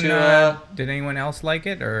anyone else like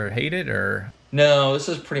it or hate it or? No, this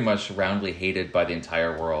is pretty much roundly hated by the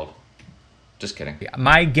entire world. Just kidding. Yeah,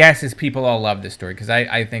 my guess is people all love this story, because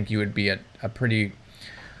I think you would be a pretty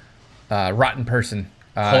rotten person,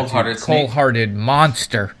 cold-hearted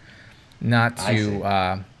monster, not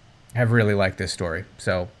to have really liked this story.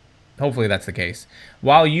 So hopefully that's the case.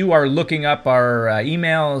 While you are looking up our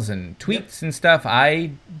emails and tweets and stuff,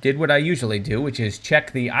 I did what I usually do, which is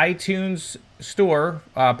check the iTunes Store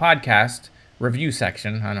podcast review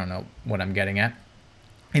section. I don't know what I'm getting at.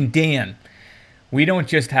 And Dan, we don't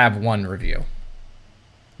just have one review.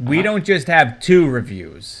 We don't just have 2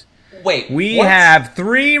 reviews. Wait, we have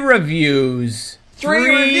 3 reviews. 3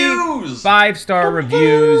 reviews! 5-star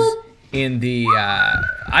reviews in the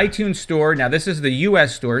iTunes Store. Now, this is the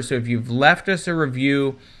U.S. store, so if you've left us a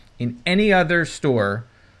review in any other store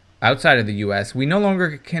outside of the U.S., we no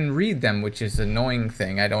longer can read them, which is an annoying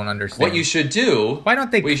thing. I don't understand. What you should do... Why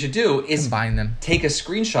don't they What you should do is combine them? Take a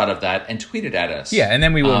screenshot of that and tweet it at us. Yeah, and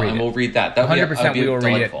then we will read it. And we'll read that. 100% we will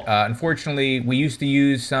read it. Unfortunately, we used to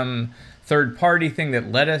use some third-party thing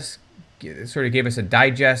that let us... sort of gave us a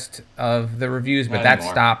digest of the reviews, but that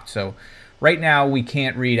stopped, so... Right now, we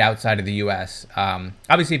can't read outside of the U.S.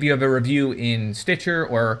 Obviously, if you have a review in Stitcher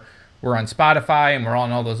or we're on Spotify and we're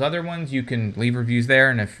on all those other ones, you can leave reviews there.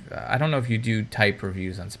 And if I don't know if you do type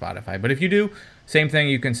reviews on Spotify, but if you do, same thing.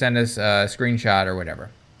 You can send us a screenshot or whatever.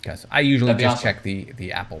 Because I usually check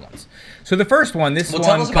the Apple ones. So the first one,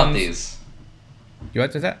 tell us about these. You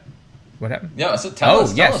what was that? What happened? Yeah, so tell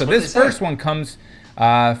us. So this first one comes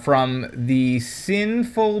from the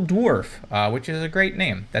Sinful Dwarf, which is a great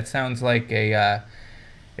name. That sounds like a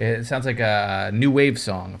new wave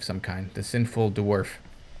song of some kind. The Sinful Dwarf.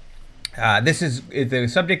 The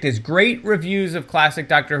subject is great reviews of classic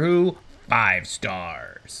Doctor Who, 5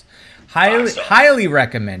 stars. Highly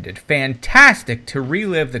recommended. Fantastic to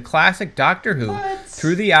relive the classic Doctor Who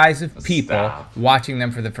through the eyes of people watching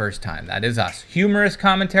them for the first time. That is us. Humorous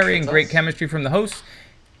commentary and great chemistry from the hosts.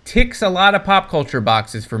 Ticks a lot of pop culture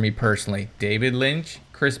boxes for me personally. David Lynch,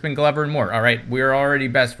 Crispin Glover, and more. All right, we're already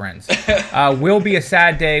best friends. Will be a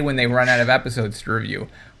sad day when they run out of episodes to review.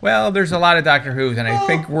 Well, there's a lot of Doctor Who's, and I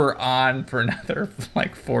think we're on for another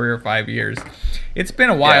 4 or 5 years. It's been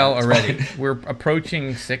a while already. We're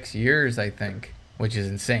approaching 6 years, I think, which is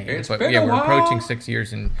insane. We're approaching 6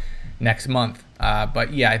 years in next month.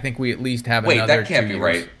 But yeah, I think we at least have another 2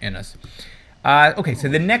 years in us. Okay, so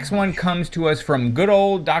the next one comes to us from good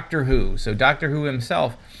old Doctor Who. So Doctor Who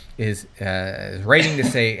himself is writing to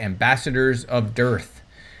say ambassadors of Dearth.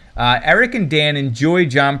 Eric and Dan enjoy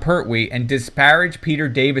John Pertwee and disparage Peter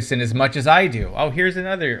Davison as much as I do. Oh, here's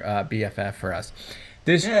another BFF for us.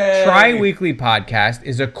 This tri-weekly podcast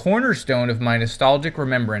is a cornerstone of my nostalgic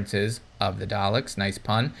remembrances of the Daleks, nice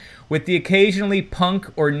pun, with the occasionally Punk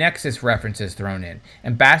or Nexus references thrown in.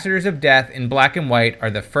 Ambassadors of Death in black and white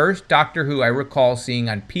are the first Doctor Who I recall seeing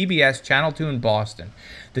on PBS Channel 2 in Boston.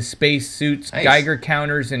 The space suits, Geiger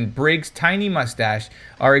counters, and Briggs' tiny mustache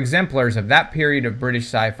are exemplars of that period of British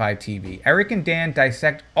sci-fi TV. Eric and Dan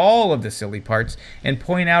dissect all of the silly parts and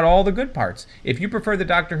point out all the good parts. If you prefer the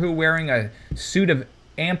Doctor Who wearing a suit of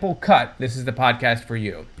ample cut, this is the podcast for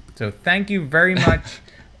you. So thank you very much,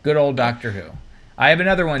 good old Doctor Who. I have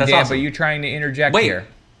another one, Dan, but you're trying to interject here.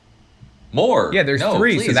 More? Yeah, there's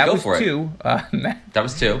 3, so that was 2. That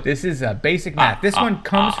was 2. This is basic math. This one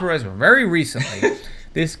comes for us very recently.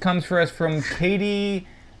 This comes for us from Katie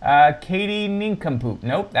Nincompoop.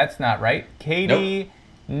 Nope, that's not right. Katie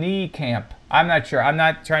Niecamp. I'm not sure. I'm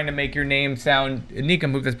not trying to make your name sound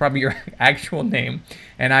Nincompoop. That's probably your actual name,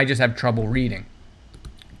 and I just have trouble reading.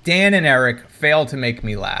 Dan and Eric fail to make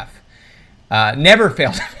me laugh. Never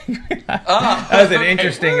failed to make me laugh. That was an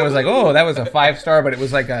interesting. It was like, oh, that was a 5-star, but it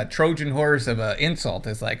was like a Trojan horse of an insult.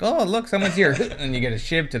 It's like, oh, look, someone's here, and you get a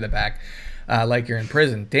shiv to the back. Like you're in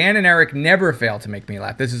prison. Dan and Eric never fail to make me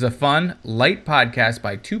laugh. This is a fun, light podcast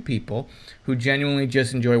by 2 people who genuinely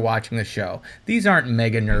just enjoy watching the show. These aren't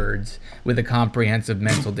mega nerds with a comprehensive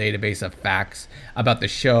mental database of facts about the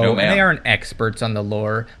show, and they aren't experts on the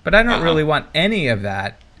lore, but I don't really want any of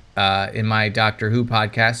that in my Doctor Who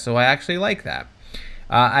podcast, so I actually like that.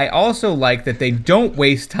 I also like that they don't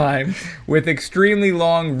waste time with extremely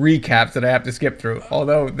long recaps that I have to skip through.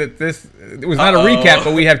 Although it was not a recap,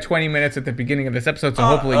 but we have 20 minutes at the beginning of this episode, so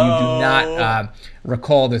hopefully you do not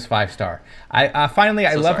recall this 5-star. Finally,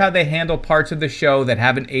 I love how they handle parts of the show that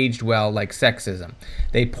haven't aged well, like sexism.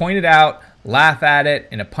 They point it out, laugh at it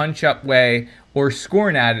in a punch-up way, or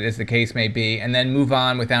scorn at it, as the case may be, and then move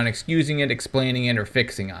on without excusing it, explaining it, or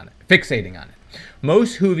fixating on it.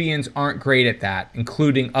 Most Whovians aren't great at that,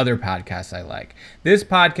 including other podcasts I like. This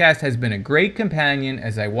podcast has been a great companion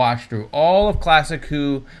as I watched through all of Classic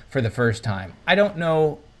Who for the first time. I don't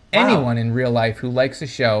know anyone in real life who likes the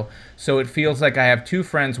show, so it feels like I have 2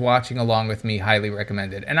 friends watching along with me. Highly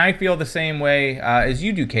recommended. And I feel the same way as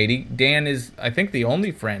you do, Katie. Dan is, I think, the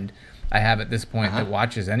only friend I have at this point that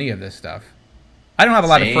watches any of this stuff. I don't have a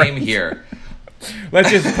lot of friends. Same here. Let's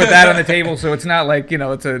just put that on the table so it's not like,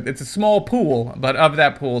 it's a small pool, but of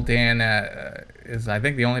that pool, Dan is, I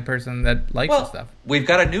think, the only person that likes the stuff. We've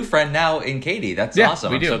got a new friend now in Katie. That's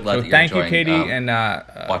awesome. We do. I'm so glad that you're thank enjoying, you, Katie, and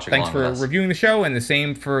thanks for reviewing the show, and the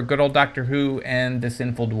same for good old Doctor Who and The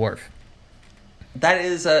Sinful Dwarf. That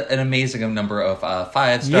is an amazing number of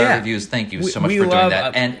 5-star reviews. Thank you so much for doing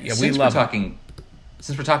that. And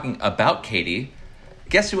since we're talking about Katie,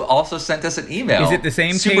 guess who also sent us an email? Is it the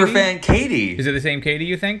same Superfan Katie? Is it the same Katie,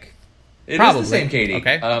 you think? It is the same Katie.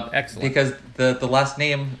 Okay, excellent. Because the last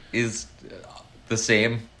name is the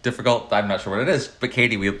same. Difficult. I'm not sure what it is. But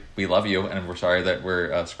Katie, we love you, and we're sorry that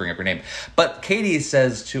we're screwing up your name. But Katie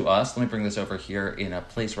says to us, let me bring this over here in a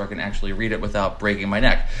place where I can actually read it without breaking my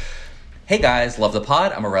neck. Hey guys, love the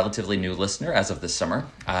pod. I'm a relatively new listener as of this summer.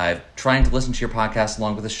 I'm trying to listen to your podcast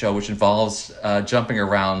along with the show, which involves jumping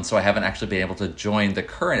around, so I haven't actually been able to join the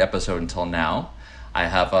current episode until now. I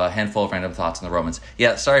have a handful of random thoughts on the Romans.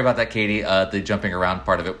 Yeah, sorry about that, Katie, the jumping around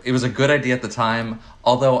part of it. It was a good idea at the time,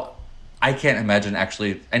 although I can't imagine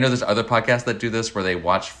actually... I know there's other podcasts that do this where they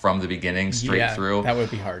watch from the beginning straight through. That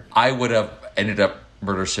would be hard. I would have ended up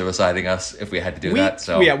murder-suiciding us if we had to do that.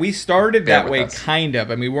 So we started that way, kind of.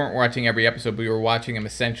 I mean, we weren't watching every episode, but we were watching them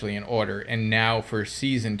essentially in order. And now for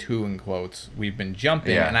season 2, in quotes, we've been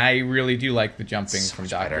jumping. And I really do like the jumping from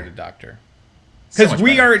Doctor to Doctor. Because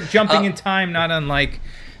we are jumping in time, not unlike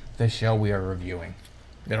the show we are reviewing.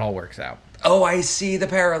 It all works out. Oh, I see the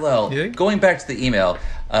parallel. Going back to the email,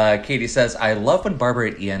 Katie says, I love when Barbara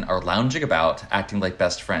and Ian are lounging about, acting like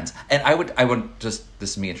best friends. And I would just, this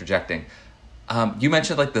is me interjecting, you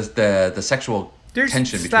mentioned like the sexual tension between them.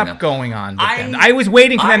 There's stuff going on with them. I was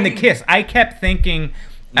waiting for them to kiss. I kept thinking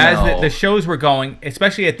as the shows were going,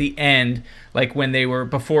 especially at the end, like when they were,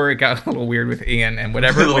 before it got a little weird with Ian and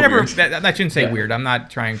whatever. I shouldn't say weird. I'm not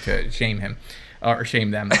trying to shame him or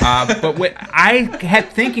shame them. But I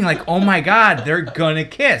kept thinking like, oh my God, they're going to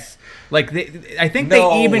kiss. Like I think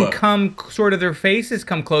they even come sort of, their faces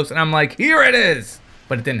come close, and I'm like, here it is.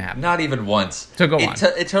 But it didn't happen. Not even once. So go on.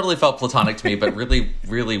 It totally felt platonic to me, but really,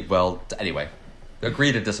 really well. Anyway,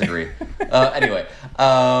 agree to disagree. Anyway,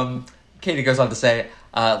 Katie goes on to say,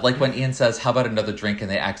 like when Ian says, how about another drink,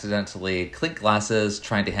 and they accidentally clink glasses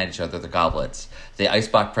trying to hand each other the goblets. The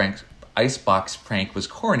icebox prank was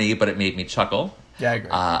corny, but it made me chuckle. Yeah, I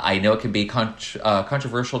agree. I know it can be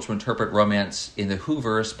controversial to interpret romance in the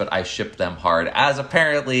Whoverse, but I ship them hard, as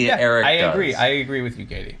apparently Eric does. I agree with you,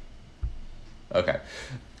 Katie. Okay.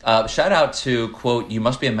 Shout out to, quote, you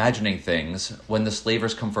must be imagining things when the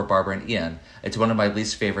slavers come for Barbara and Ian. It's one of my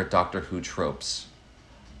least favorite Doctor Who tropes.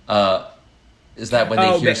 Is that when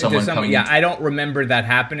they hear someone coming? Yeah, I don't remember that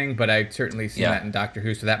happening, but I've certainly seen that in Doctor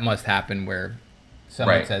Who, so that must happen where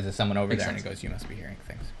someone says there's someone over there and it goes, you must be hearing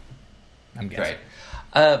things. I'm guessing.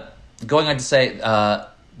 Right. Going on to say,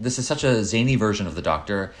 this is such a zany version of the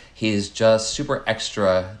Doctor. He's just super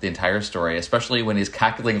extra the entire story, especially when he's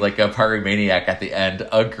cackling like a pyromaniac at the end.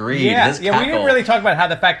 Agreed. Yeah, we didn't really talk about how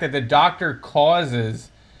the fact that the Doctor causes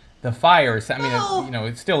the fire. I mean,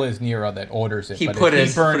 it still is Nero that orders it. He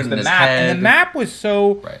burns the map, head. and the map was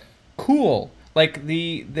so cool. Like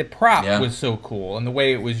the prop was so cool, and the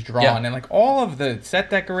way it was drawn, and like all of the set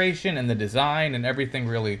decoration and the design and everything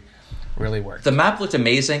really worked. The map looked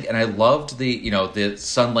amazing, and I loved the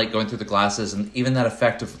sunlight going through the glasses, and even that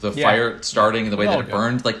effect of the fire starting and the way that it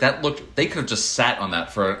burned. Like that looked. They could have just sat on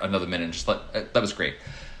that for another minute. And just that was great.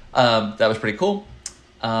 That was pretty cool.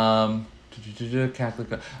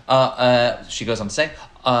 She goes on to say,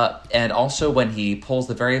 and also when he pulls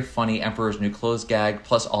the very funny Emperor's New Clothes gag,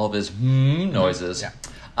 plus all of his noises.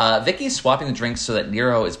 Yeah. Vicky swapping the drinks so that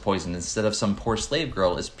Nero is poisoned instead of some poor slave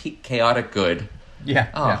girl is peak chaotic good. Yeah.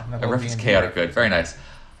 A reference to chaotic good. Very nice.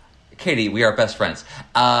 Katie, we are best friends.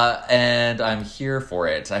 And I'm here for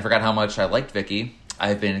it. I forgot how much I liked Vicky.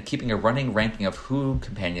 I've been keeping a running ranking of Who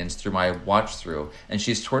companions through my watch through, and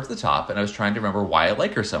she's towards the top, and I was trying to remember why I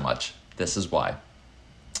like her so much. This is why.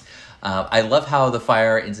 I love how the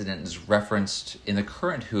fire incident is referenced in the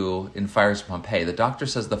current Who in Fires of Pompeii. The doctor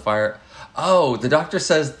says the doctor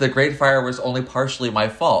says the Great Fire was only partially my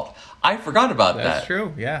fault. I forgot about that. That's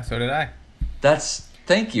true. Yeah, so did I.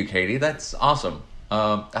 Thank you, Katie. That's awesome.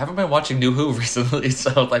 I haven't been watching New Who recently,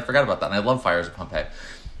 so I forgot about that. And I love Fires of Pompeii.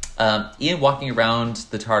 Ian walking around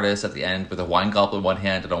the TARDIS at the end with a wine goblet in one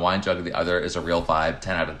hand and a wine jug in the other is a real vibe.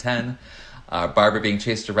 10 out of 10. Barbara being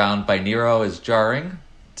chased around by Nero is jarring,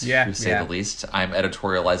 to say the least. I'm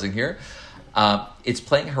editorializing here. It's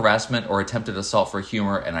playing harassment or attempted assault for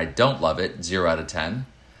humor, and I don't love it. 0 out of 10.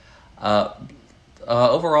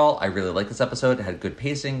 Overall, I really like this episode. It had good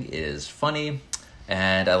pacing. It is funny.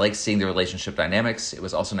 And I like seeing the relationship dynamics. It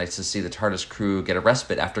was also nice to see the TARDIS crew get a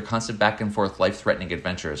respite after constant back and forth life-threatening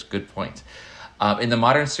adventures. Good point. In the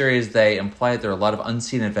modern series, they imply there are a lot of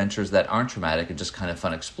unseen adventures that aren't traumatic and just kind of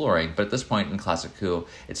fun exploring. But at this point in Classic Who,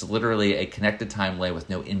 it's literally a connected timeline with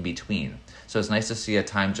no in-between. So it's nice to see a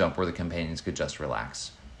time jump where the companions could just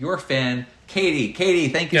relax. Your fan, Katie. Katie,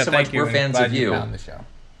 thank you so much. We're fans of you. Found the show.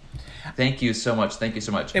 Thank you so much.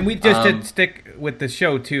 And we just did stick with the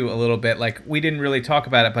show, too, a little bit. Like, we didn't really talk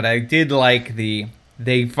about it, but I did like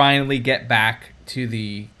they finally get back to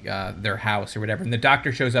their house or whatever. And the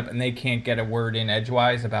doctor shows up, and they can't get a word in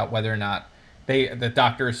edgewise about whether or not the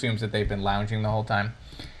doctor assumes that they've been lounging the whole time.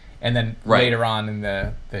 And then later on in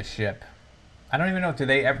the ship, I don't even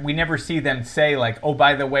know, we never see them say, like, oh,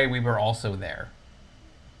 by the way, we were also there.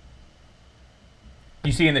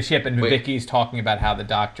 You see in the ship, and Vicky's talking about how the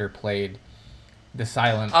doctor played the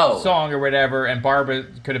silent song or whatever, and Barbara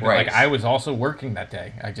could have been like, I was also working that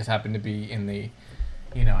day. I just happened to be in the,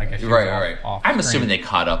 I guess she was off I'm assuming they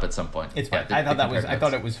caught up at some point. It's fine. I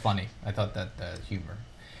thought it was funny. I thought that the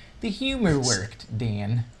humor worked,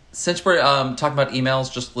 Dan. Since we're talking about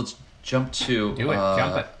emails, just let's jump to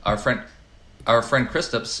jump it. Our friend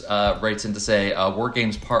Kristaps writes in to say, War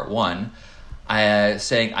Games Part 1,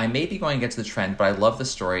 saying, I may be going against the trend, but I love the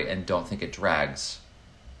story and don't think it drags.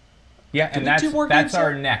 Yeah, and that's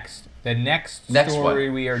our next. The next story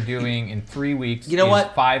we are doing in 3 weeks is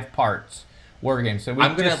 5 parts. War Games. So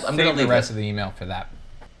I'm gonna leave the rest of the email for that.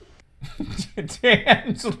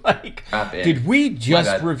 Dan's like, did we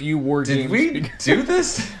just review War Games? Did we do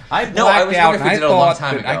this? I blacked out and I thought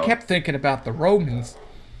I kept thinking about the Romans.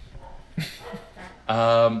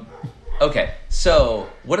 Okay, so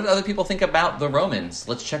what did other people think about the Romans?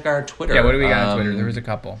 Let's check our Twitter. Yeah, what do we got on Twitter? There was a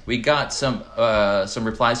couple. We got some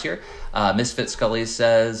replies here. Misfit Scully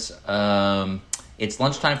says, it's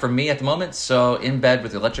lunchtime for me at the moment, so in bed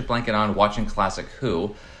with the electric blanket on, watching Classic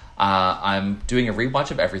Who. I'm doing a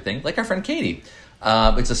rewatch of everything, like our friend Katie.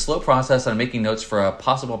 It's a slow process. I'm making notes for a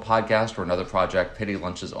possible podcast or another project. Pity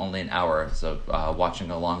lunch is only an hour, so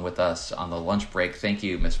watching along with us on the lunch break. Thank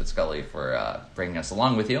you, Misfit Scully, for bringing us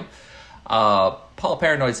along with you. Paul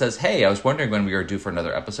Paranoid says, hey, I was wondering when we were due for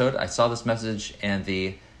another episode. I saw this message and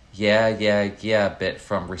the yeah bit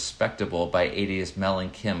from Respectable by 80s Mel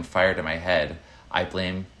and Kim fired in my head. I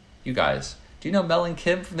blame you guys. Do you know Mel and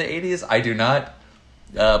Kim from the 80s? I do not.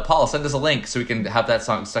 Paul, send us a link so we can have that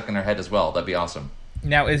song stuck in our head as well. That'd be awesome.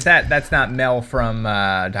 Now, that's not Mel from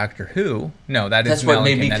Doctor Who? No, that's what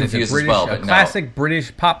made me confused as well. But a classic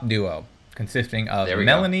British pop duo consisting of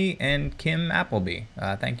Melanie and Kim Appleby.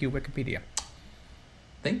 Thank you, Wikipedia.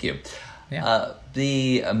 Thank you. Yeah.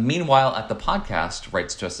 The Meanwhile at the podcast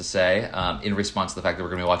writes to us to say, in response to the fact that we're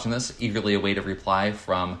going to be watching this, eagerly await a reply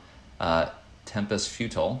from Tempest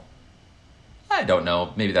Futile. I don't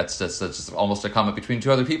know. Maybe that's just almost a comment between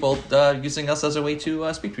two other people using us as a way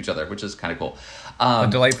to speak to each other, which is kind of cool. A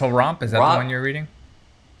Delightful Romp? Is that the one you're reading?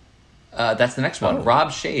 That's the next one.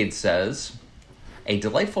 Rob Shade says, a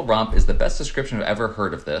delightful romp is the best description I've ever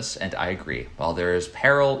heard of this, and I agree. While there is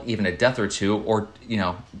peril, even a death or two, or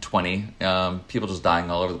 20, people just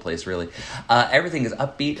dying all over the place, really. Everything is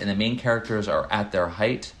upbeat, and the main characters are at their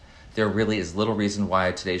height. There really is little reason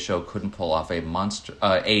why today's show couldn't pull off a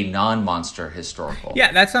non-monster historical.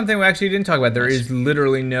 Yeah, that's something we actually didn't talk about. There is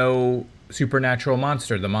literally no supernatural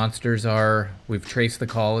monster. The monsters are, we've traced the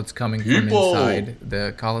call, it's coming from inside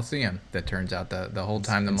the Colosseum. That turns out the whole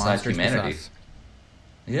time the monsters was us.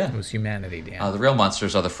 Yeah. It was humanity, Dan. The real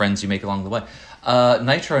monsters are the friends you make along the way.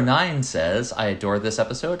 Nitro9 says, I adore this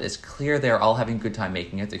episode. It's clear they're all having a good time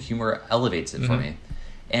making it. The humor elevates it for me.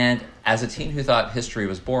 And as a teen who thought history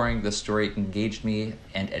was boring, the story engaged me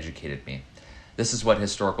and educated me. this is what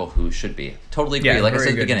historical Who should be. Totally agree. Like I said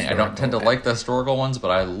at the beginning, I don't tend to like the historical ones, but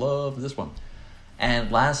I love this one.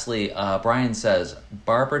 And lastly, Brian says,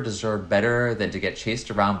 Barbara deserved better than to get chased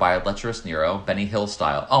around by a lecherous Nero, Benny Hill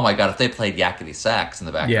style. Oh my God, if they played yakety sax in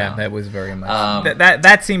the background. Yeah, that was very much.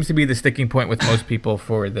 That seems to be the sticking point with most people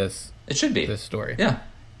for this. It should be. This story. Yeah.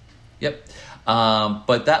 Yep.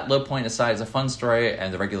 But that low point aside, is a fun story,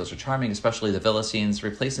 and the regulars are charming, especially the villa scenes.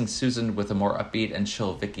 Replacing Susan with a more upbeat and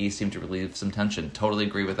chill Vicky seemed to relieve some tension. Totally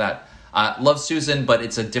agree with that. Love Susan, but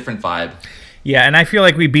it's a different vibe. Yeah, and I feel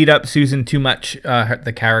like we beat up Susan too much,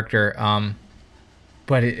 the character.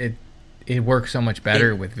 But it works so much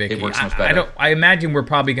better with Vicky. It works much better. I imagine we're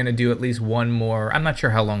probably going to do at least one more. I'm not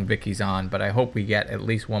sure how long Vicky's on, but I hope we get at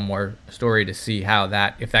least one more story to see how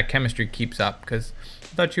if that chemistry keeps up, because I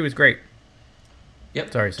thought she was great.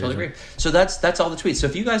 Yep, sorry, Susan. Totally agree. So that's all the tweets. So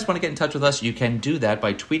if you guys want to get in touch with us, you can do that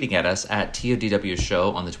by tweeting at us at TODW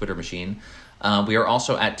Show on the Twitter machine. We are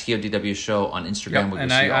also at TODW Show on Instagram. Yep, where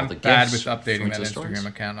and you see all the I'm bad gifts with updating that Instagram stories.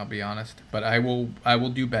 account, I'll be honest. But I will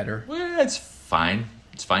do better. Well, it's fine.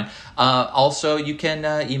 It's fine. Also, you can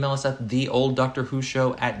email us at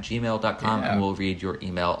theoldoctorwhoshow@gmail.com, and we'll read your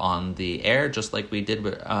email on the air, just like we did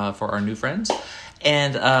for our new friends.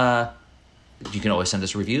 And you can always send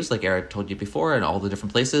us reviews, like Eric told you before, in all the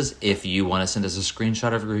different places. If you want to send us a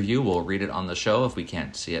screenshot of a review, we'll read it on the show if we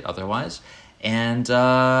can't see it otherwise. And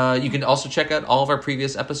you can also check out all of our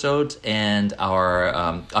previous episodes and our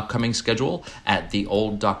upcoming schedule at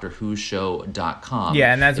theolddoctorwhoshow.com.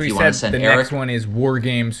 Yeah, and as we said, the next one is War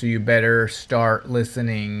Games, so you better start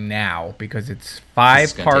listening now, because it's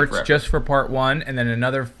 5 parts just for part 1, and then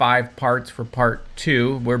another 5 parts for part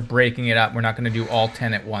 2. We're breaking it up. We're not going to do all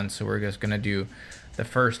 10 at once, so we're just going to do the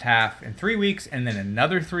first half in 3 weeks, and then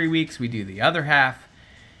another 3 weeks we do the other half.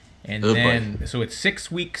 And so it's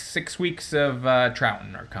 6 weeks. 6 weeks of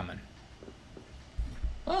Troughton are coming.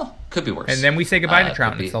 Well, could be worse. And then we say goodbye to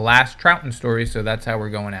Troughton. It's the last Troughton story, so that's how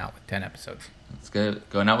we're going out with 10 episodes. It's good.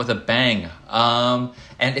 Going out with a bang.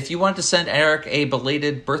 And if you want to send Eric a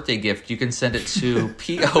belated birthday gift, you can send it to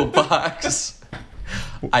P.O. Box.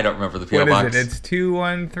 I don't remember the P.O. Box. What is it? It's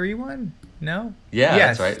 2131? No? Yeah,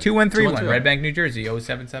 yes, that's right. 2131, Red Bank, New Jersey,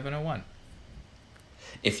 07701.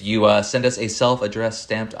 If you send us a self-addressed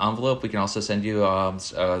stamped envelope, we can also send you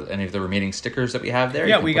any of the remaining stickers that we have there.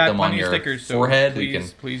 Yeah, you can we put got them plenty on your of stickers. Forehead.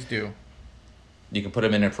 So please do. You can put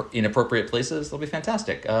them in inappropriate places. They'll be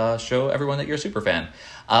fantastic. Show everyone that you're a super fan.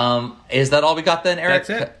 Is that all we got then, Eric?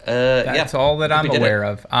 That's it. That's all that I'm aware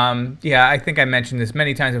of. Yeah, I think I mentioned this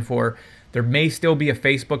many times before. There may still be a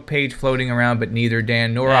Facebook page floating around, but neither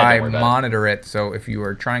Dan nor I monitor it. So if you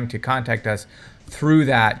are trying to contact us through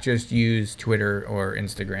that, just use Twitter or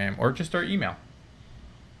Instagram or just our email.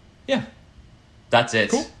 Yeah. That's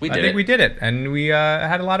it. Cool. I think we did it, and we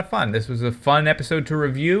had a lot of fun. This was a fun episode to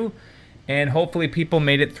review, and hopefully people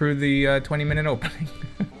made it through the 20-minute opening.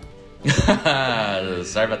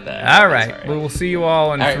 Sorry about that. All right. Well, we'll see you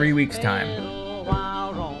all in 3 weeks' time.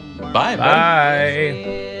 Bye. Bye.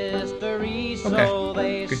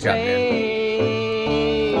 Okay. Good job,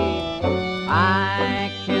 man.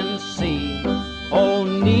 I can see old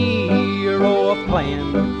Nero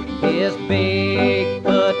playing his big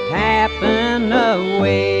foot tapping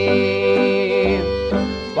away,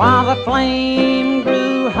 while the flame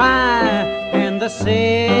grew high and the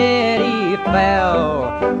city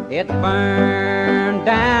fell. It burned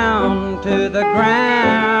down to the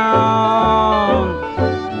ground.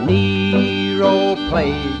 Nero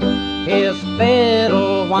played his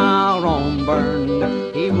fiddle while Rome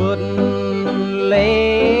burned. He wouldn't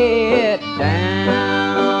lay it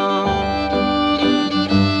down.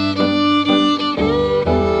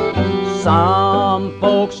 Some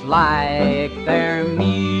folks like their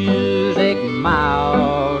music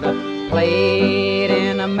mild, played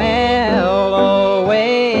in a mellow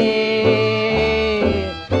way.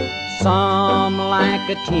 Some like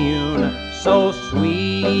a tune so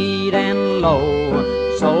sweet and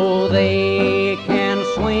low, so they can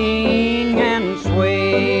swing and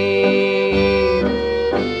sway.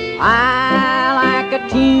 I like a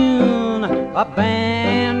tune a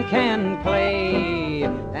band can play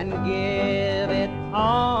and give it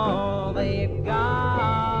all they've got.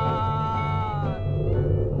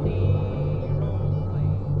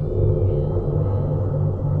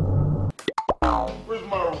 Where's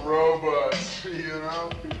my robot? You know?